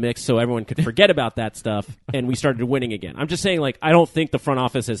back in the mix so everyone could forget about that stuff, and we started winning again. I'm just saying, like, I don't think the front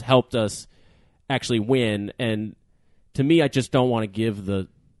office has helped us actually win, and to me, I just don't want to give the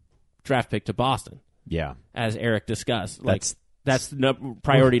draft pick to Boston, Yeah. as Eric discussed. Like, that's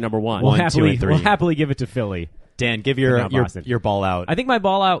priority number one. We'll 1, 2, happily, and 3. we'll happily give it to Philly. Dan, give Not your Boston. your ball out. I think my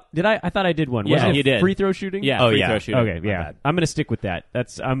ball out. Did I? I thought I did one. Yeah, Wasn't it you did. Free throw shooting. Yeah, Oh, free yeah. throw shooting. Okay. Yeah. bad. I'm going to stick with that.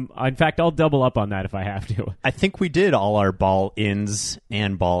 That's. In fact, I'll double up on that if I have to. I think we did all our ball ins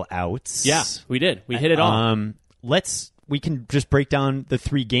and ball outs. Yeah, we did. We hit it all. Let's we can just break down the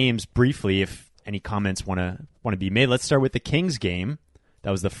 3 games briefly if any comments want to be made. Let's start with the Kings game.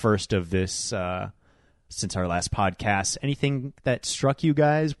 That was the first of this since our last podcast. Anything that struck you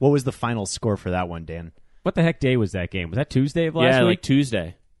guys? What was the final score for that one, Dan? What the heck day was that game? Was that Tuesday of last Yeah, week? like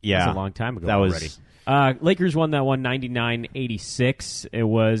Tuesday. Yeah. That was a long time ago That was- already. Lakers won that one 99-86. It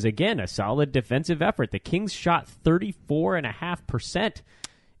was, again, a solid defensive effort. The Kings shot 34.5%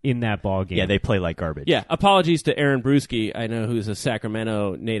 in that ball game. Yeah, they play like garbage. Yeah, apologies to Aaron Bruschi, I know who's a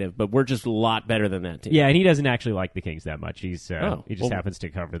Sacramento native, but we're just a lot better than that team. Yeah, and he doesn't actually like the Kings that much. He just happens to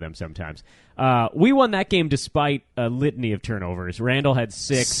cover them sometimes. We won that game despite a litany of turnovers. Randall had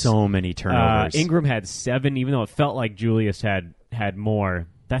 6. So many turnovers. Ingram had 7, even though it felt like Julius had more.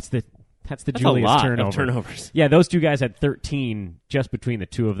 That's the That's Julius a lot turnover. of turnovers. Yeah, those 2 guys had 13 just between the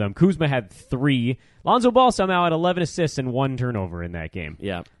 2 of them. Kuzma had 3. Lonzo Ball somehow had 11 assists and 1 turnover in that game.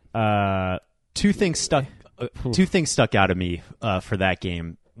 Yeah. Two things stuck out of me for that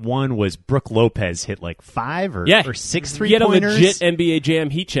game. One was Brook Lopez hit like 5 or 6 He had a three-pointers. legit NBA Jam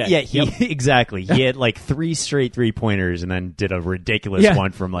heat check. Yeah, exactly. He had like 3 straight 3-pointers and then did a ridiculous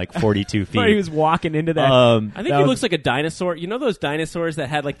one from like 42 feet. Where he was walking into that. I think he looks like a dinosaur. You know those dinosaurs that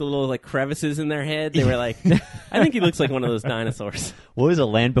had like the little like crevices in their head? They were like, I think he looks like one of those dinosaurs. What was it,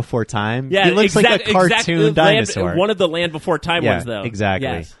 Land Before Time? Yeah, he looks like a cartoon dinosaur. One of the Land Before Time ones, though. Exactly.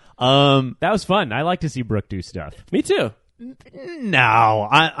 Yes. That was fun. I like to see Brook do stuff. Me too. No,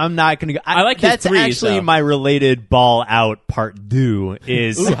 I'm not going to go. I like his that's threes, actually though. my related ball out part due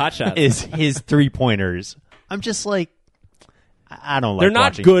is Ooh, hot shots. is his 3-pointers. I'm just like, I don't like. They're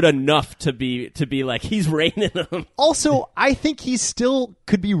not watching. good enough to be like he's raining them. Also, I think he still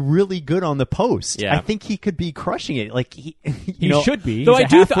could be really good on the post. Yeah. I think he could be crushing it. Like he Should be. Though He's I a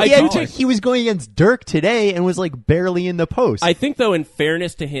do- half-foot I do taller. think he was going against Dirk today and was like barely in the post. I think, though, in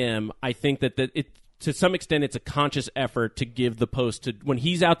fairness to him, I think that it to some extent it's a conscious effort to give the post to when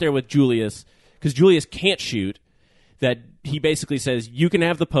he's out there with Julius, because Julius can't shoot. That he basically says you can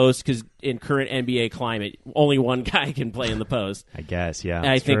have the post because in current NBA climate, only one guy can play in the post. I guess, yeah. And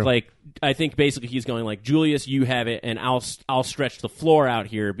I think basically he's going like, Julius, you have it, and I'll stretch the floor out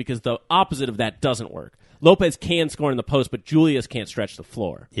here because the opposite of that doesn't work. Lopez can score in the post, but Julius can't stretch the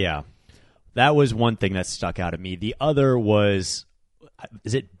floor. Yeah. That was one thing that stuck out at me. The other was,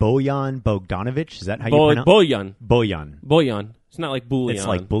 is it Bojan Bogdanovic? Is that how you pronounce it? Bojan. It's not like Bullion. It's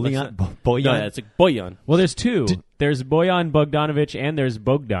like Bullion? No, Bojan? it's like Bojan. Well, there's 2. There's Bojan Bogdanovic and there's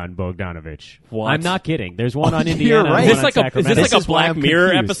Bogdan Bogdanovic. What? I'm not kidding. There's one on you're Indiana. right. and Is one this on like a Sacramento. why Black I'm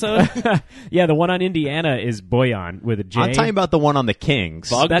Mirror confused. episode? Yeah, the one on Indiana is Bojan with a J. I'm talking about the one on the Kings.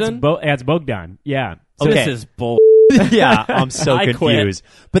 Bogdan? That's Bogdan. Yeah. Okay. This is bull. Yeah, I'm so I quit. confused.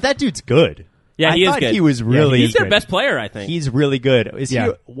 But that dude's good. Yeah, he I is thought good. he was really He's their good. best player, I think. He's really good. Is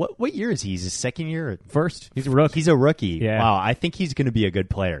Yeah. he? What year is he? Is his second year? First. He's a rookie. He's a rookie. Yeah. Wow, I think he's going to be a good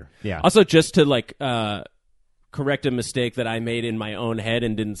player. Yeah. Also, just to correct a mistake that I made in my own head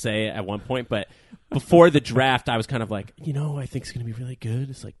and didn't say at one point, but before the draft, I was kind of like, I think it's going to be really good.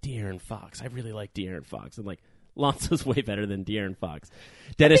 It's like De'Aaron Fox. I really like De'Aaron Fox. And like, Lonzo's way better than De'Aaron Fox.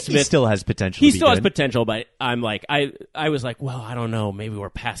 Dennis He Smith still has potential. He to be still has good. potential, but I'm like, I was like, well, I don't know. Maybe we're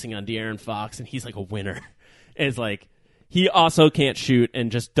passing on De'Aaron Fox, and he's like a winner. And it's like, he also can't shoot and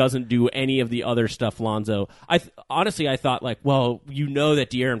just doesn't do any of the other stuff Lonzo. Honestly, I thought like, well, that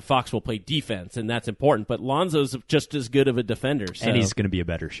De'Aaron Fox will play defense, and that's important, but Lonzo's just as good of a defender. So. And he's going to be a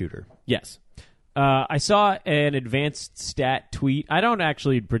better shooter. Yes. I saw an advanced stat tweet. I don't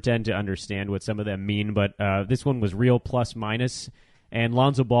actually pretend to understand what some of them mean, but this one was real plus minus. And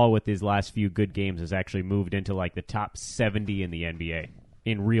Lonzo Ball, with his last few good games, has actually moved into like the top 70 in the NBA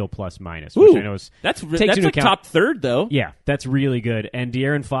in real plus minus, which I know is that's takes like into account. top third though. Yeah, that's really good. And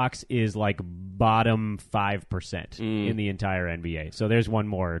De'Aaron Fox is like bottom 5% in the entire NBA. So there's one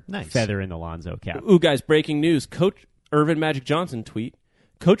more feather in the Lonzo cap. Ooh, guys! Breaking news: Coach Irvin Magic Johnson tweet.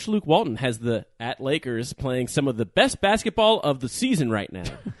 Coach Luke Walton has the Lakers playing some of the best basketball of the season right now,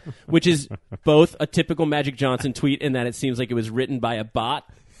 which is both a typical Magic Johnson tweet in that it seems like it was written by a bot,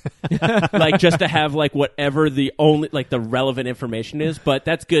 like just to have like whatever the relevant information is. But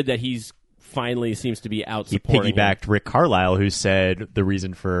that's good that he's finally seems to be out He supporting piggybacked him. Rick Carlisle, who said the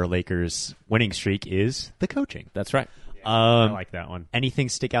reason for Lakers' winning streak is the coaching. That's right. I like that one. Anything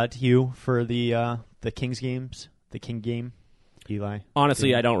stick out to you for the Kings games, the King game, Eli?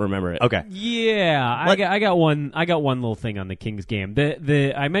 Honestly, I don't remember it. Okay. Yeah, I got one little thing on the Kings game.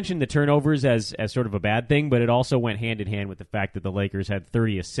 I mentioned the turnovers as sort of a bad thing, but it also went hand in hand with the fact that the Lakers had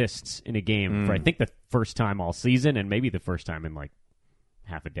 30 assists in a game for I think the first time all season, and maybe the first time in like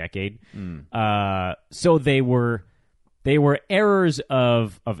half a decade. So they were errors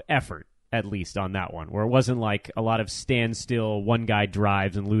of effort at least on that one, where it wasn't like a lot of standstill, one guy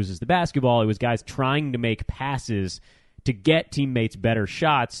drives and loses the basketball. It was guys trying to make passes to get teammates better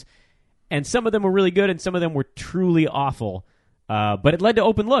shots, and some of them were really good and some of them were truly awful. But it led to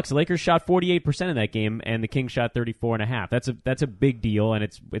open looks. The Lakers shot 48% in that game, and the Kings shot 34.5%. That's a big deal, and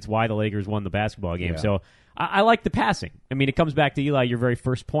it's why the Lakers won the basketball game. Yeah. So I like the passing. I mean, it comes back to Eli, your very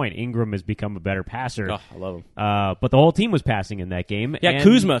first point. Ingram has become a better passer. Oh, I love him. But the whole team was passing in that game. Yeah, and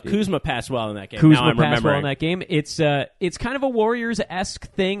Kuzma passed well in that game. Kuzma now I'm passed well remembering. in that game. It's kind of a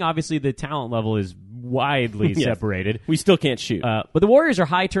Warriors-esque thing. Obviously, the talent level is widely Yes. separated. We still can't shoot. But the Warriors are a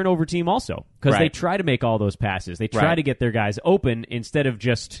high turnover team also because they Right. try to make all those passes. They try Right. to get their guys open instead of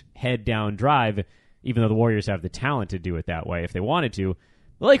just head down drive, even though the Warriors have the talent to do it that way if they wanted to.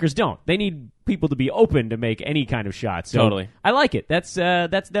 The Lakers don't. They need people to be open to make any kind of shot. So Totally. I like it. That's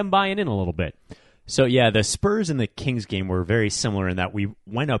them buying in a little bit. So, yeah, the Spurs and the Kings game were very similar in that we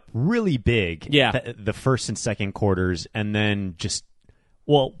went up really big the first and second quarters, and then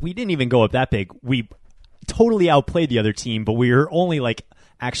we didn't even go up that big. We totally outplayed the other team, but we were only,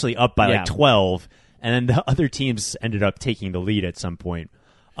 actually up by, 12, and then the other teams ended up taking the lead at some point.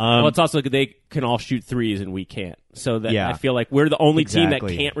 Well, it's also they can all shoot threes and we can't. So that Yeah. I feel like we're the only team that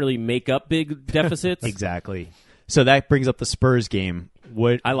Exactly. can't really make up big deficits. Exactly. So that brings up the Spurs game.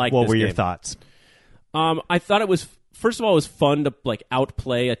 What like What this were your game. thoughts? I thought it was, first of all, it was fun to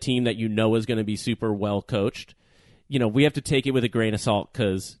outplay a team that is going to be super well coached. We have to take it with a grain of salt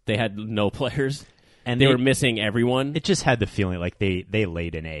because they had no players and they were missing everyone. It just had the feeling like they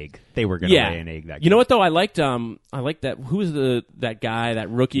laid an egg. They were going to lay an egg that game. You know what though? I liked that. Who was that guy, that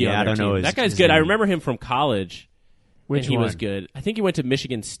rookie? Yeah, on I their don't know team? his- That guy's his good. I name. remember him from college. Which and he one? was good. I think he went to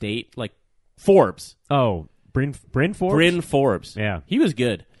Michigan State. Forbes. Oh, Bryn Forbes? Bryn Forbes. Yeah. He was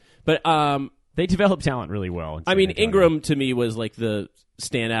good. But They develop talent really well. in I San mean, Antonio. Ingram to me was the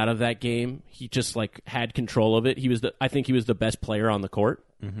standout of that game. He just had control of it. I think he was the best player on the court,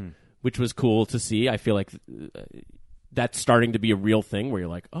 which was cool to see. I feel like that's starting to be a real thing where you're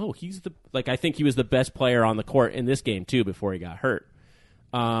like, oh, I think he was the best player on the court in this game too before he got hurt.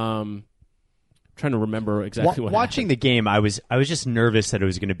 Trying to remember exactly what watching happened. the game, I was just nervous that it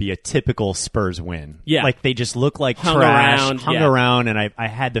was going to be a typical Spurs win. Yeah. They just looked like Hung trash, around, hung yeah. around, and I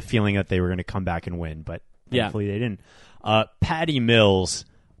had the feeling that they were going to come back and win, but thankfully they didn't. Patty Mills,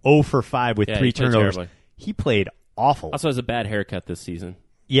 0 for 5 with 3 he played turnovers. terribly. He played awful. Also has a bad haircut this season.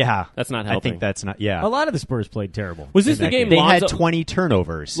 Yeah, That's not I helping. think that's not. Yeah, A lot of the Spurs played terrible. Was this in the that game they Lonzo- had 20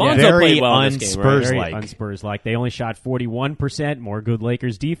 turnovers. Lonzo Very played well in this game, right? Very unspurs-like. unspurs-like. They only shot 41%, more good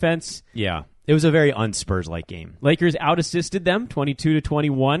Lakers defense. Yeah, it was a very unspurs-like game. Lakers out-assisted them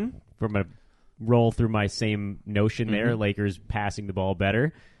 22-21 from a roll through my same notion there. Lakers passing the ball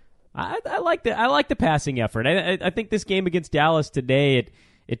better. I like the passing effort. I think this game against Dallas today,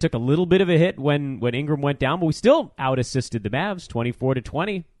 it took a little bit of a hit when Ingram went down, but we still out-assisted the Mavs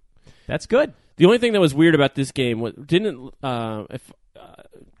 24-20. That's good. The only thing that was weird about this game was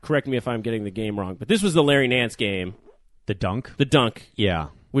correct me if I'm getting the game wrong, but this was the Larry Nance game, The dunk. the dunk, Yeah.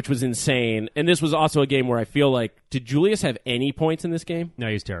 which was insane. And this was also a game where I feel like, did Julius have any points in this game? No,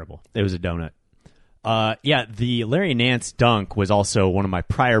 he's terrible. It was a donut. The Larry Nance dunk was also one of my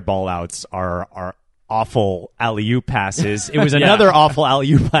prior ball outs. Our awful alley-oop passes. It was another awful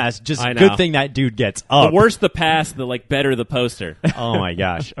alley-oop pass. Just I know. good thing that dude gets up. The worse the pass, the better the poster. Oh my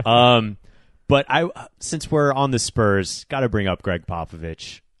gosh. But since we're on the Spurs, got to bring up Greg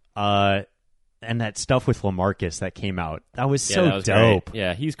Popovich. And that stuff with LaMarcus that came out. That was so that was dope. Great.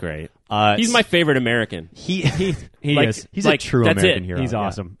 Yeah, he's great. Uh, He's my favorite American. He is. He's a true that's American it. hero. He's Yeah.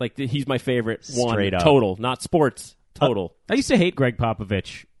 awesome. He's my favorite one. Straight up. Total, not sports. Total. I used to hate Greg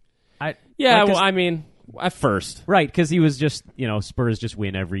Popovich. Yeah, like well, I mean, at first. Right, because he was just, Spurs just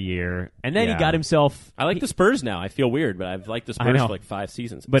win every year. And then he Yeah. got himself... I like the Spurs now. I feel weird, but I've liked the I Spurs know. for 5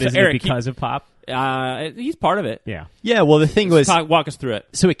 seasons. But So, is Eric, it because of Pop? he's part of it. Yeah. Yeah, well, the thing was, Walk us through it.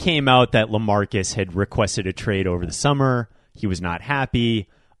 so it came out that LaMarcus had requested a trade over the summer. He was not happy.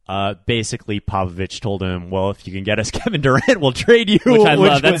 Basically, Popovich told him, well, if you can get us Kevin Durant, we'll trade you. Which I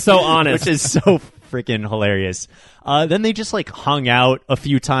love. That's so honest. Which is so freaking hilarious. Then they just hung out a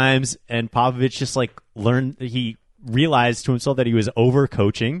few times, and Popovich just he realized to himself that he was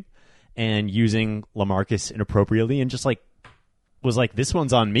over-coaching and using LaMarcus inappropriately, and just was like, this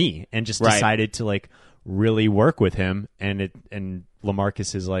one's on me, and just Right. decided to really work with him, and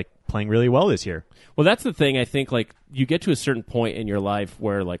LaMarcus is playing really well this year. Well, that's the thing. I think you get to a certain point in your life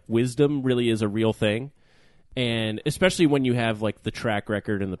where wisdom really is a real thing, and especially when you have the track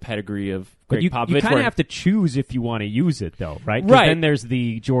record and the pedigree of Greg But you Popovich. kind where- of have to choose if you want to use it, though, right? 'Cause Right. then there's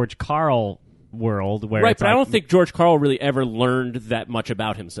the George Karl world where Right, it's but I like- don't think George Karl really ever learned that much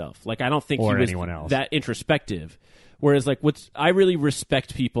about himself. Like, I don't think Or he was anyone else. that introspective. Whereas, like, I really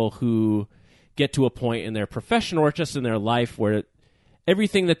respect people who get to a point in their profession or just in their life where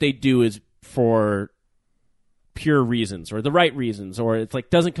everything that they do is for pure reasons or the right reasons, or it's like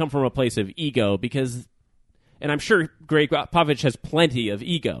doesn't come from a place of ego because, and I'm sure Greg Popovich has plenty of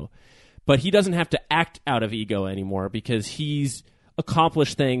ego, but he doesn't have to act out of ego anymore because he's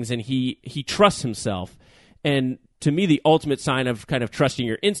accomplished things and he trusts himself. And to me, the ultimate sign of kind of trusting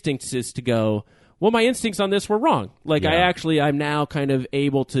your instincts is to go, well, my instincts on this were wrong. Like, I'm now kind of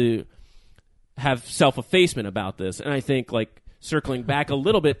able to have self-effacement about this. And I think, like, circling back a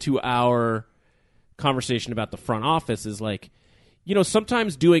little bit to our conversation about the front office is like, you know,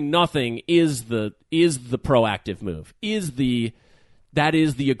 sometimes doing nothing is the proactive move, that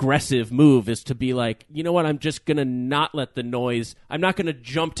is the aggressive move, is to be like, you know what, I'm just going to not let the noise, I'm not going to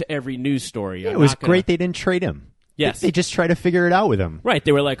jump to every news story. It was great they didn't trade him. Yes. They just try to figure it out with him. Right.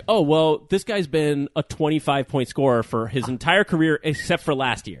 They were like, oh, well, this guy's been a 25-point scorer for his entire career except for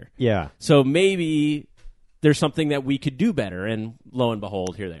last year. Yeah. So maybe there's something that we could do better. And lo and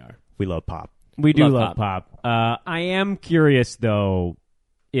behold, here they are. We love Pop. We do Love love Pop. I am curious, though,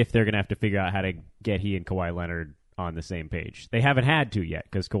 if they're going to have to figure out how to get he and Kawhi Leonard on the same page. They haven't had to yet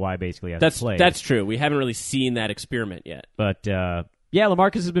because Kawhi basically hasn't played. That's true. We haven't really seen that experiment yet. But, yeah,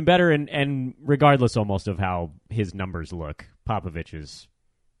 LaMarcus has been better, and regardless almost of how his numbers look, Popovich is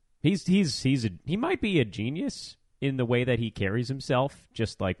he might be a genius in the way that he carries himself,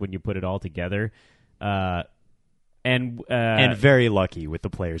 just like when you put it all together. And very lucky with the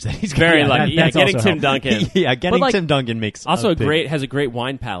players that he's got. Very lucky. that's Getting also Tim Duncan. Getting like, Tim Duncan makes Also, a big... has a great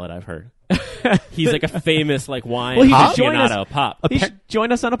wine palate, I've heard. He's like a famous like wine Well, he should join us. aficionado. Pop. he should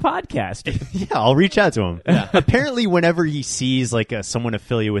join us on a podcast. Yeah, I'll reach out to him. Apparently, whenever he sees like someone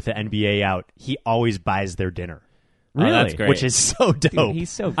affiliated with the NBA out, he always buys their dinner. Oh, that's great. Which is so dope. Dude, he's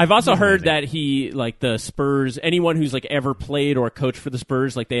so. I've also he's heard amazing. that he, like the Spurs, anyone who's like ever played or coached for the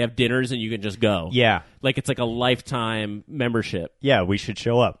Spurs, like they have dinners and you can just go. Yeah. Like it's like a lifetime membership. Yeah, we should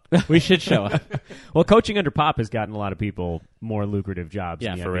show up. We should show up. Well, coaching under Pop has gotten a lot of people more lucrative jobs.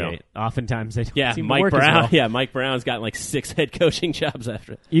 Yeah, in the for NBA. real. Oftentimes, they don't Yeah, seem to Mike work as Brown. well. Yeah, Mike Brown's gotten like 6 head coaching jobs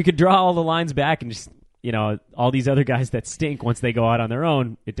after it. You could draw all the lines back and just, you know, all these other guys that stink once they go out on their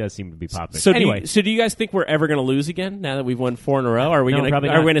own. It does seem to be Popovich. So anyway, do you guys think we're ever going to lose again now that we've won 4 in a row? Are we No, going probably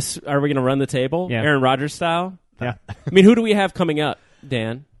to not. are we going to run the table, Yeah. Aaron Rodgers style? yeah, I mean, who do we have coming up,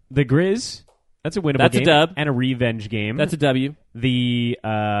 Dan? the Grizz. That's a winnable That's a game. dub. And a revenge game. That's a W. The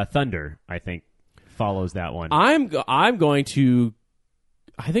Thunder, I think, follows that one. I'm going to.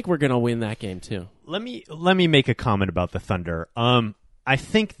 I think we're going to win that game too. Let me make a comment about the Thunder. I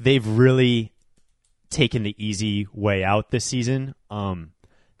think they've really taken the easy way out this season.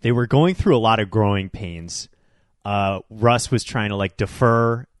 They were going through a lot of growing pains. Russ was trying to like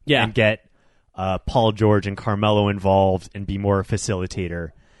defer and get Paul George and Carmelo involved and be more a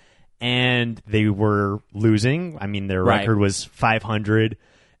facilitator. And they were losing. I mean, their record was 500.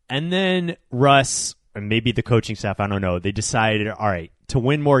 And then Russ, and maybe the coaching staff, I don't know, they decided, all right, to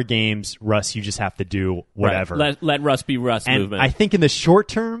win more games, Russ, you just have to do whatever. Right. Let Russ be Russ And movement. I think in the short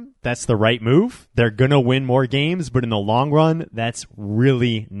term, that's the right move. They're going to win more games, but in the long run, that's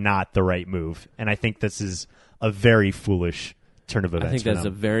really not the right move. And I think this is a very foolish turn of events. I think for that's a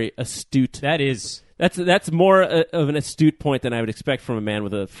them. very astute. that is. That's more of an astute point than I would expect from a man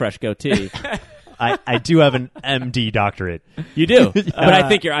with a fresh goatee. I do have an MD doctorate. You do, but I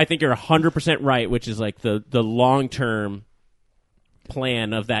think you're 100% right, which is like the long term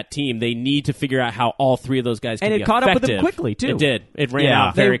plan of that team. They need to figure out how all 3 of those guys can And be it caught up with them effective. quickly, too. It did. It ran Yeah.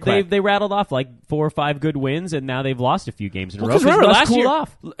 out very quick. They rattled off like 4 or 5 good wins, and now they've lost a few games in a row. Because remember Russ last cooled year,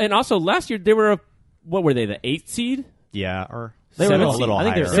 off. and also last year they were what were they, the 8th seed? Yeah, or They were Seven a seed. little I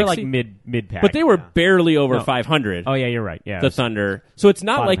think higher. they're like 6 mid pack, But they were barely over No. 500. Oh yeah, you're right. Yeah, it the was- Thunder. So it's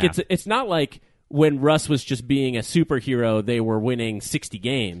not Bottom like half. it's not like when Russ was just being a superhero, they were winning 60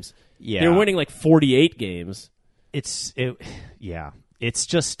 games. Yeah. They were winning like 48 games. It's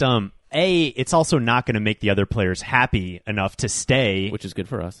just it's also not going to make the other players happy enough to stay, Which is good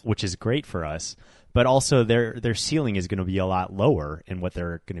for us. which is great for us. But also their ceiling is going to be a lot lower in what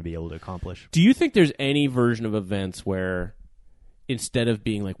they're going to be able to accomplish. Do you think there's any version of events where instead of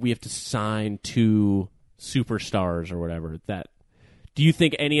being like we have to sign 2 superstars or whatever, do you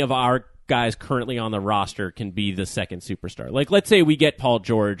think any of our guys currently on the roster can be the second superstar? Like let's say we get Paul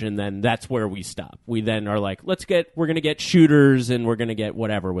George and then that's where we stop. We then are like we're going to get shooters and we're going to get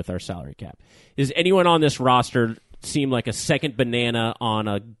whatever with our salary cap. Is anyone on this roster seem like a second banana on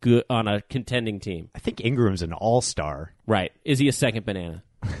a contending team? I think Ingram's an all-star. Right. Is he a second banana?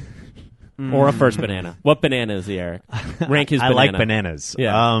 or a first banana. What banana is he, Eric? Rank his I banana. like bananas.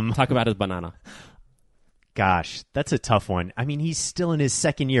 Yeah. Talk about his banana. Gosh, that's a tough one. I mean, he's still in his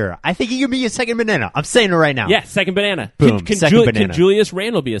second year. I think he could be a second banana. I'm saying it right now. Yeah, second banana. Boom, second banana. Can Julius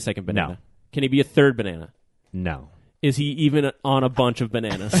Randle be a second banana? No. Can he be a third banana? No. Is he even on a bunch of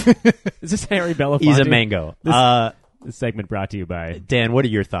bananas? Is this Harry Belafonte? He's a mango. This segment brought to you by... Dan, what are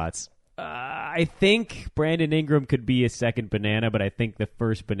your thoughts? I think Brandon Ingram could be a second banana, but I think the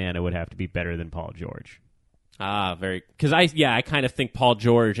first banana would have to be better than Paul George. Very. Because I kind of think Paul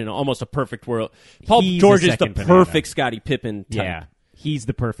George in almost a perfect world. Paul He's George a is the second perfect Scottie Pippen type. Yeah, he's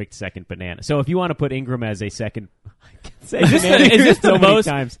the perfect second banana. So if you want to put Ingram as a second... Is this the so many most?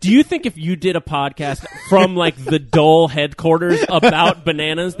 times. Do you think if you did a podcast from like the Dole headquarters about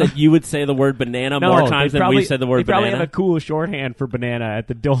bananas, that you would say the word banana more times than we said the word they probably banana? have a cool shorthand for banana at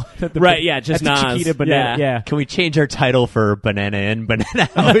the Dole. At the, Right, yeah, just at the Nas. Chiquita banana. Yeah. Can we change our title for banana in, banana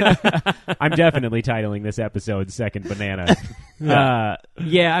out? I'm definitely titling this episode "Second Banana."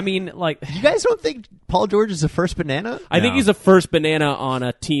 I mean, like, You guys don't think Paul George is the first banana? I think No. he's a first banana on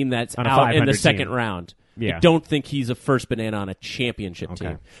a team that's On a out in the 500 second team. round. Yeah. I don't think he's a first banana on a championship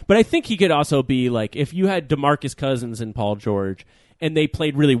team. But I think he could also be like, if you had DeMarcus Cousins and Paul George, and they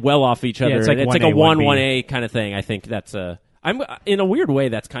played really well off each other, it's like a 1A, 1-1A kind of thing. I think that's I'm in a weird way.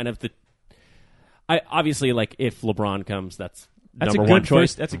 That's kind of the. I obviously like if LeBron comes, that's a number good one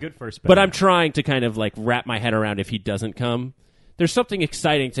choice. That's a good first. But banana. I'm trying to kind of like wrap my head around if he doesn't come. There's something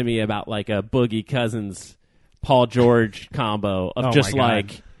exciting to me about like a Boogie Cousins, Paul George combo of Oh just my God.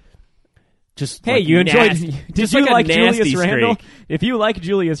 like. Just Hey, like you enjoyed? nasty- Did just you like a like nasty Julius Randle? streak. If you like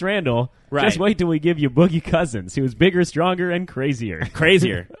Julius Randle, Right. just wait till we give you Boogie Cousins, who is bigger, stronger, and crazier.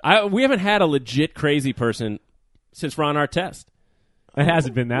 Crazier. We haven't had a legit crazy person since Ron Artest. It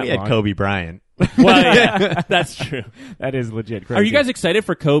hasn't been that We long. had Kobe Bryant. Well, yeah, that's true. That is legit crazy. Are you guys excited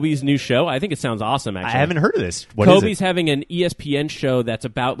for Kobe's new show? I think it sounds awesome. I Actually, haven't heard of this. What is Kobe's it? having an ESPN show that's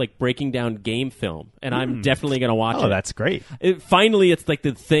about like breaking down game film, and I'm definitely going to watch it. Oh, that's great. Finally, it's like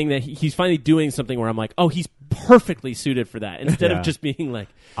the thing that he's finally doing something where I'm like, oh, he's perfectly suited for that. Instead Yeah. of just being like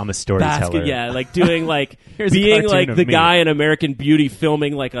I'm a storyteller. yeah, like doing like Here's a being cartoon like of the me. guy in American Beauty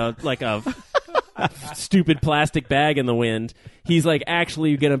filming like a stupid plastic bag in the wind. He's like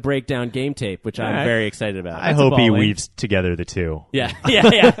actually going to break down game tape, which I'm Alright. very excited about. I hope he ball, eh? weaves together the two. Yeah.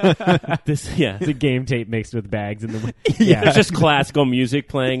 Yeah. It's a game tape mixed with bags in the There's just classical music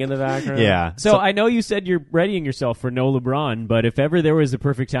playing in the background. Yeah. So I know you said you're readying yourself for no LeBron, but if ever there was a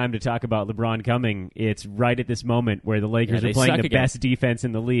perfect time to talk about LeBron coming, it's right at this moment where the Lakers they are playing suck the again. best defense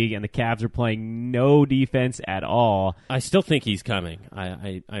in the league and the Cavs are playing no defense at all. I still think he's coming.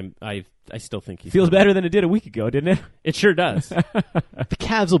 I still think he's Feels coming. better than it did a week ago, didn't it? It sure does. The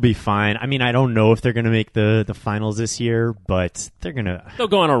Cavs will be fine. I mean, I don't know if they're going to make the finals this year, but they're going to. They'll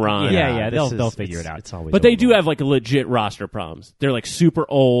go on a run. Yeah, this they'll is- figure it it's- out. It's always But they over. do have like legit roster problems. They're like super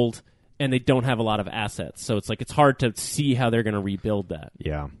old and they don't have a lot of assets. So it's like it's hard to see how they're going to rebuild that.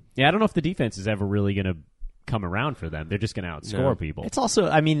 Yeah. Yeah, I don't know if the defense is ever really going to come around for them. They're just going to outscore No. people. It's also,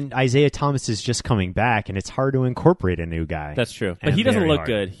 I mean, Isaiah Thomas is just coming back, and it's hard to incorporate a new guy. That's true. But And he doesn't very look hard.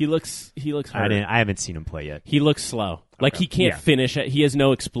 good. He looks hurt. I haven't seen him play yet. He looks slow. Like he can't Yeah. finish it. He has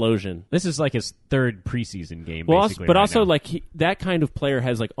no explosion. This is like his third preseason game, Well, basically. but right also now. like that kind of player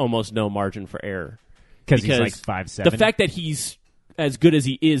has like almost no margin for error. because he's like 5'7". The fact that he's as good as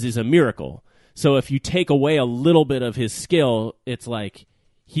he is a miracle. So if you take away a little bit of his skill, it's like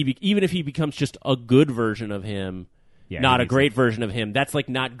even if he becomes just a good version of him, Yeah, not he a needs great version of him, that's like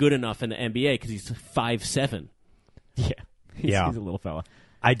not good enough in the NBA because he's 5'7". yeah, he's Yeah. a little fella.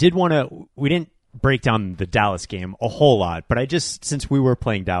 I did want to. We didn't break down the Dallas game a whole lot, but since we were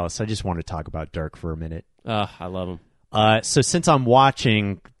playing Dallas, I just want to talk about Dirk for a minute. I love him. So since I'm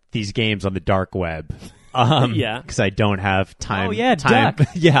watching these games on the dark web, Yeah. because I don't have time. Oh, yeah, time. Duck.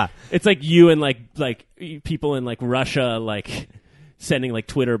 Yeah, It's like you and like people in like Russia like sending like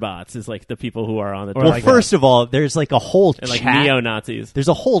Twitter bots is like the people who are on the Or well, like first of all, there's like a whole and like chat. neo-Nazis. There's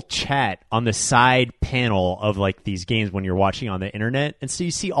a whole chat on the side panel of like these games when you're watching on the internet, and so you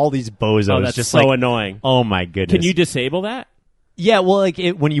see all these bozos Oh, that's just so like, annoying. oh my goodness. Can you disable that? Yeah, well, like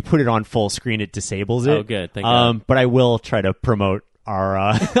when you put it on full screen, it disables it. Oh, good. Thank God. But I will try to promote our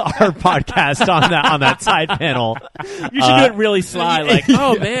our podcast on that side panel. You should do it really sly, like,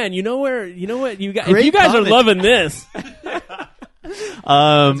 oh man, you know what, you guys, if Great you guys comment. are loving this.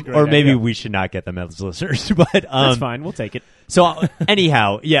 Or maybe idea. we should not get them as listeners. But That's fine. We'll take it. So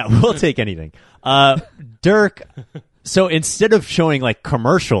anyhow, yeah, we'll take anything. Dirk. So instead of showing like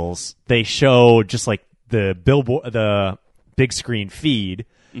commercials, they show just like the billboard, the big screen feed,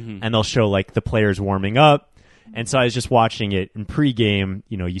 and they'll show like the players warming up. And so I was just watching it in pregame.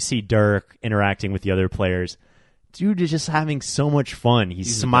 You know, you see Dirk interacting with the other players. Dude is just having so much fun.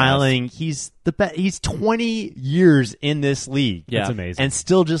 He's smiling. He's the best. He's 20 years in this league. Yeah. That's amazing. And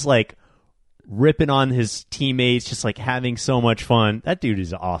still just like ripping on his teammates, just like having so much fun. That dude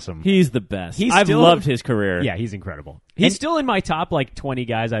is awesome. He's the best. He's I've still- loved his career. Yeah, he's incredible. He's still in my top like 20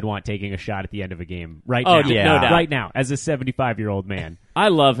 guys I'd want taking a shot at the end of a game right Oh, now. yeah, no doubt. Right now, as a 75-year-old man. I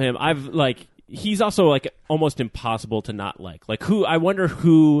love him. He's also like almost impossible to not like. Like I wonder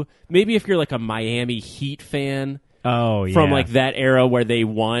who, maybe if you're like a Miami Heat fan Oh, yeah. from like that era where they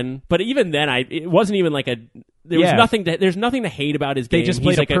won. But even then it wasn't even like there's nothing to hate about his game. They just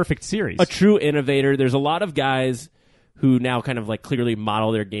played He's like a perfect series. a true innovator. There's a lot of guys who now kind of like clearly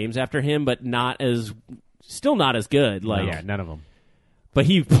model their games after him, but still not as good. Like, yeah, none of them. but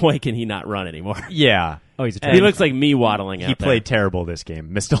boy, can he not run anymore. Yeah. Oh, he's a He looks like me waddling out He there. played terrible this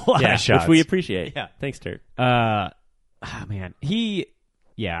game. Missed a lot yeah, of shots. which we appreciate. Yeah. Thanks, Dirk. Man,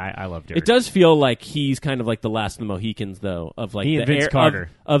 I love Dirk. It does feel like he's kind of like the last of the Mohicans, though, of like He the and Vince Carter.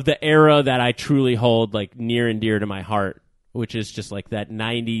 of the era that I truly hold like near and dear to my heart, which is just like that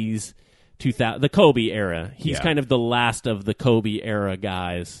 90s, 2000, the Kobe era. He's kind of the last of the Kobe era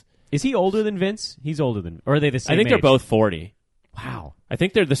guys. Is he older than Vince? He's older than, or are they the same I think they're age? both 40. Wow. I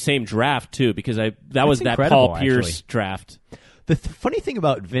think they're the same draft too, because that was that incredible, Paul Pierce actually. draft. The funny thing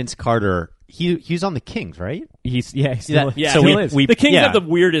about Vince Carter, he was on the Kings, right? He still, Yeah, still so is. the Kings yeah. have the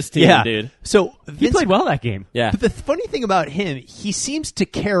weirdest team, dude. So He Vince, played well that game. Yeah, But the funny thing about him, he seems to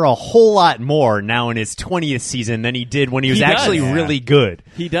care a whole lot more now in his 20th season than he did when he was He does. actually Yeah. really good.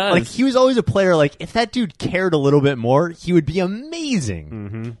 He does. Like, he was always a player, like, if that dude cared a little bit more, he would be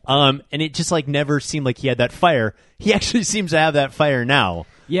amazing. And it just, like, never seemed like he had that fire. He actually seems to have that fire now.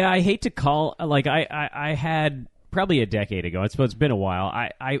 Yeah, I hate to call, like, I had probably a decade ago, it's been a while,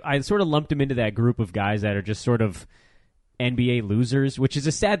 I sort of lumped him into that group of guys that are just sort of NBA losers, which is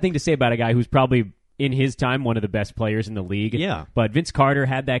a sad thing to say about a guy who's probably, in his time, one of the best players in the league. Yeah. But Vince Carter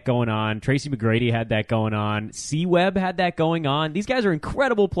had that going on. Tracy McGrady had that going on. C-Webb had that going on. These guys are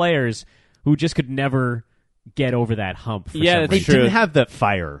incredible players who just could never get over that hump for Yeah, some that's They reason. true. didn't have that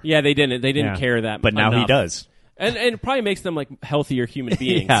fire. Yeah, they didn't. They didn't Yeah. care that, But now he enough. does. and it probably makes them like healthier human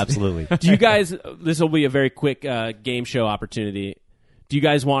beings. Yeah, absolutely. Do you guys? This will be a very quick game show opportunity. Do you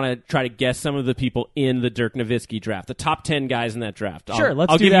guys want to try to guess some of the people in the Dirk Nowitzki draft? The top 10 guys in that draft. Sure,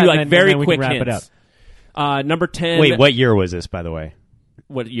 let's I'll do give that, you like and very then we can quick wrap it hints. Number 10. Wait, what year was this, by the way?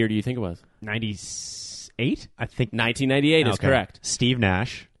 What year do you think it was? 98? I think 1998 is Okay. correct. Steve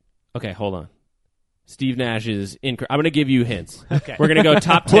Nash. Okay, hold on. Steve Nash is incorrect. I'm going to give you hints. Okay, we're going to go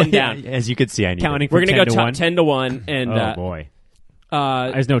top 10 down. As you could see, I need Counting it. for We're going to 10 go to top 1. 10 to 1. And Oh, boy.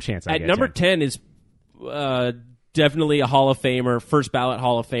 uh, There's no chance I at get number 10. 10 is definitely a Hall of Famer, first ballot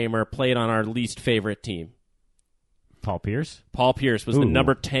Hall of Famer, played on our least favorite team. Paul Pierce? Paul Pierce was the Ooh.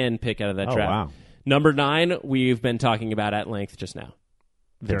 number 10 pick out of that Oh, draft. wow. Number 9, we've been talking about at length just now.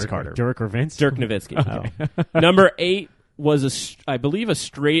 Vince Carter. Dirk or Vince? Dirk Nowitzki. Number 8 was, I believe, a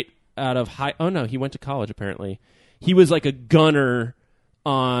straight out of high. Oh, no, he went to college, apparently. He was like a gunner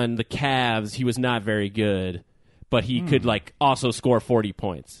on the Cavs. He was not very good, but he could like also score 40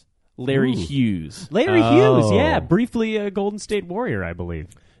 points. Larry Hughes. Larry Oh. Hughes, yeah. Briefly a Golden State Warrior, I believe.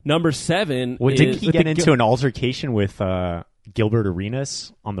 Number 7 Well, is... didn't he get into an altercation with Gilbert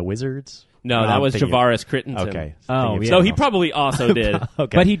Arenas on the Wizards? No, that was thinking- Javaris Crittenton. Okay. Oh, Thinking of yeah. So he something probably also did. else.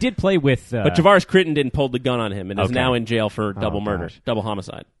 Okay. But he did play with... But Javaris Crittenton pulled the gun on him and is Okay. now in jail for double murder, gosh. double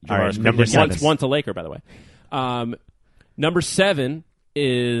homicide. All right, Javaris number Crittenton. 7. Once a Laker, by the way. Number 7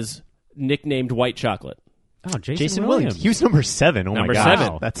 is nicknamed White Chocolate. Oh, Jason Williams. He was number 7. Oh Number my gosh.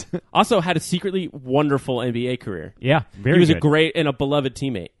 7. That's Also had a secretly wonderful NBA career. Yeah, very He was good. a great and a beloved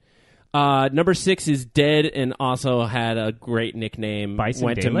teammate. Number 6 is dead and also had a great nickname. Bison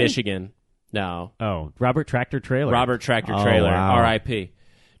Went to Daly? Michigan. No. Oh, Robert Tractor Trailer. Robert Tractor Oh, Trailer. wow. R.I.P.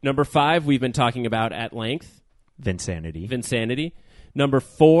 Number 5 we've been talking about at length. Vinsanity. Vinsanity. Number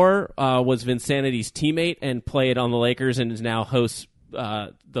 4 was Vinsanity's teammate and played on the Lakers and is now hosts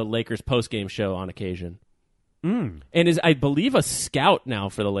the Lakers postgame show on occasion. And is, I believe, a scout now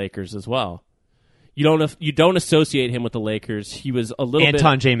for the Lakers as well. You don't associate him with the Lakers. He was a little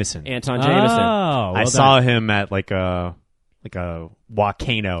Anton bit Jameson. Anton Jameson. Oh, I well saw done. him at like a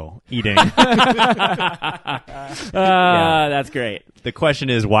volcano eating. That's great. The question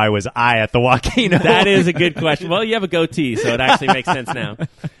is, why was I at the volcano? That is a good question. Well, you have a goatee, so it actually makes sense now.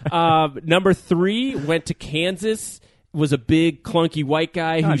 Number 3 went to Kansas. Was a big clunky white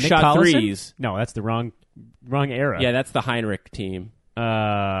guy who Nick shot Collison? threes. No, that's the wrong era. Yeah, that's the Heinrich team.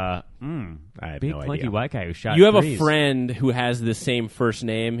 I have Big no clunky idea. white guy who shot You have threes. a friend who has the same first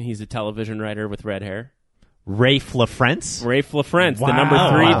name. He's a television writer with red hair. Rafe LaFrentz. Rafe LaFrentz, the Wow. number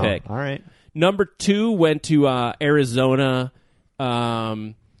 3 Wow. pick. All right. Number 2 went to Arizona.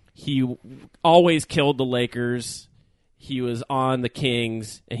 He always killed the Lakers. He was on the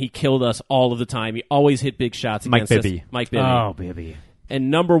Kings, and he killed us all of the time. He always hit big shots Mike against Bibby. us. Mike Bibby. Oh, baby. And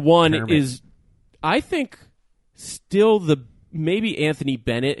number 1 Kermit. is, I think, still maybe Anthony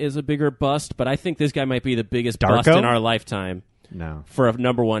Bennett is a bigger bust, but I think this guy might be the biggest bust Darko? in our lifetime No. for a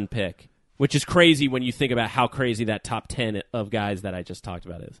number 1 pick, which is crazy when you think about how crazy that top 10 of guys that I just talked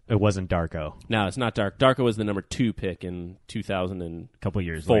about is. It wasn't Darko. No, it's not Dark. Darko was the number 2 pick in 2000. A couple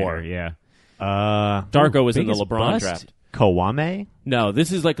years 4. later, yeah. Darko was in the biggest LeBron bust? draft. Kawame? No,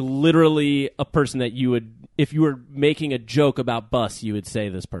 this is like literally a person that you would, if you were making a joke about busts, you would say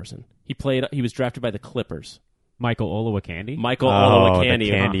this person. He was drafted by the Clippers. Michael Olowokandi. Michael Oh, Olowokandi. the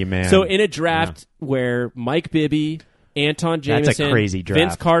Candy Man. So in a draft where Mike Bibby, Anton Jameson, That's a crazy draft.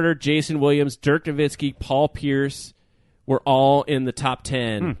 Vince Carter, Jason Williams, Dirk Nowitzki, Paul Pierce were all in the top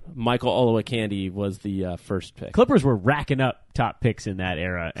 10. Michael Olowokandi was the first pick. Clippers were racking up top picks in that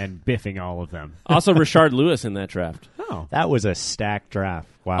era and biffing all of them. Also, Rashard Lewis in that draft. Oh. That was a stacked draft.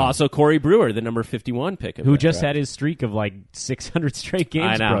 Wow. Also, Corey Brewer, the number 51 pick. Of Who that just draft. had his streak of like 600 straight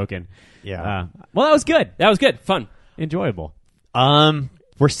games I know. broken. Yeah. Well, that was good. That was good. Fun. Enjoyable.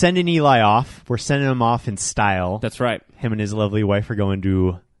 We're sending Eli off. We're sending him off in style. That's right. Him and his lovely wife are going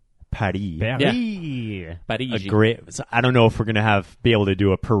to Paris. Paris. Parigi. A great. So I don't know if we're gonna be able to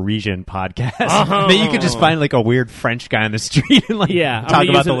do a Parisian podcast. Maybe you could just find like a weird French guy on the street and like Yeah, talk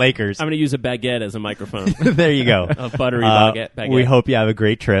about the Lakers. I'm going to use a baguette as a microphone. There you go. A buttery baguette. We hope you have a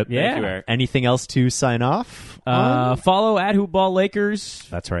great trip. Yeah. Thank you, Eric. Anything else to sign off? Follow at Hoopball Lakers,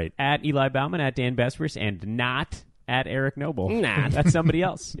 That's right. at Eli Bauman, at Dan Besbris, and not at Eric Noble. Nah. That's somebody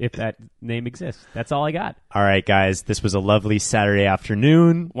else, if that name exists. That's all I got. All right, guys. This was a lovely Saturday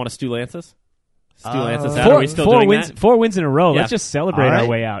afternoon. Want to Stu Lances? Stu Lances out? Are we still doing that? 4 wins in a row. Yeah. Let's just celebrate All right. our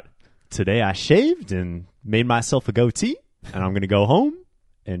way out. Today I shaved and made myself a goatee, and I'm gonna go home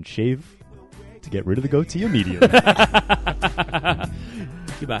and shave to get rid of the goatee immediately.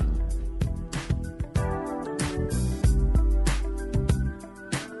 Goodbye.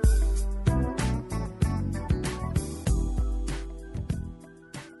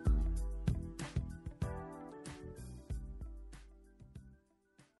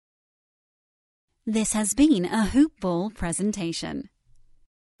 This has been a Hoop Ball presentation.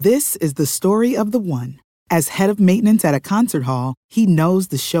 This is the story of the one. As head of maintenance at a concert hall, he knows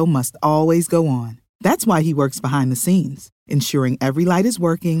the show must always go on. That's why he works behind the scenes, ensuring every light is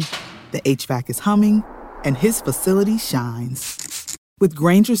working, the HVAC is humming, and his facility shines. With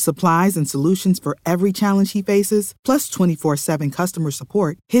Grainger's supplies and solutions for every challenge he faces, plus 24/7 customer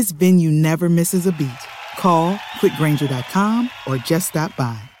support, his venue never misses a beat. Call quickgrainger.com or just stop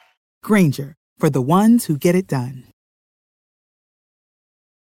by. Grainger, for the ones who get it done.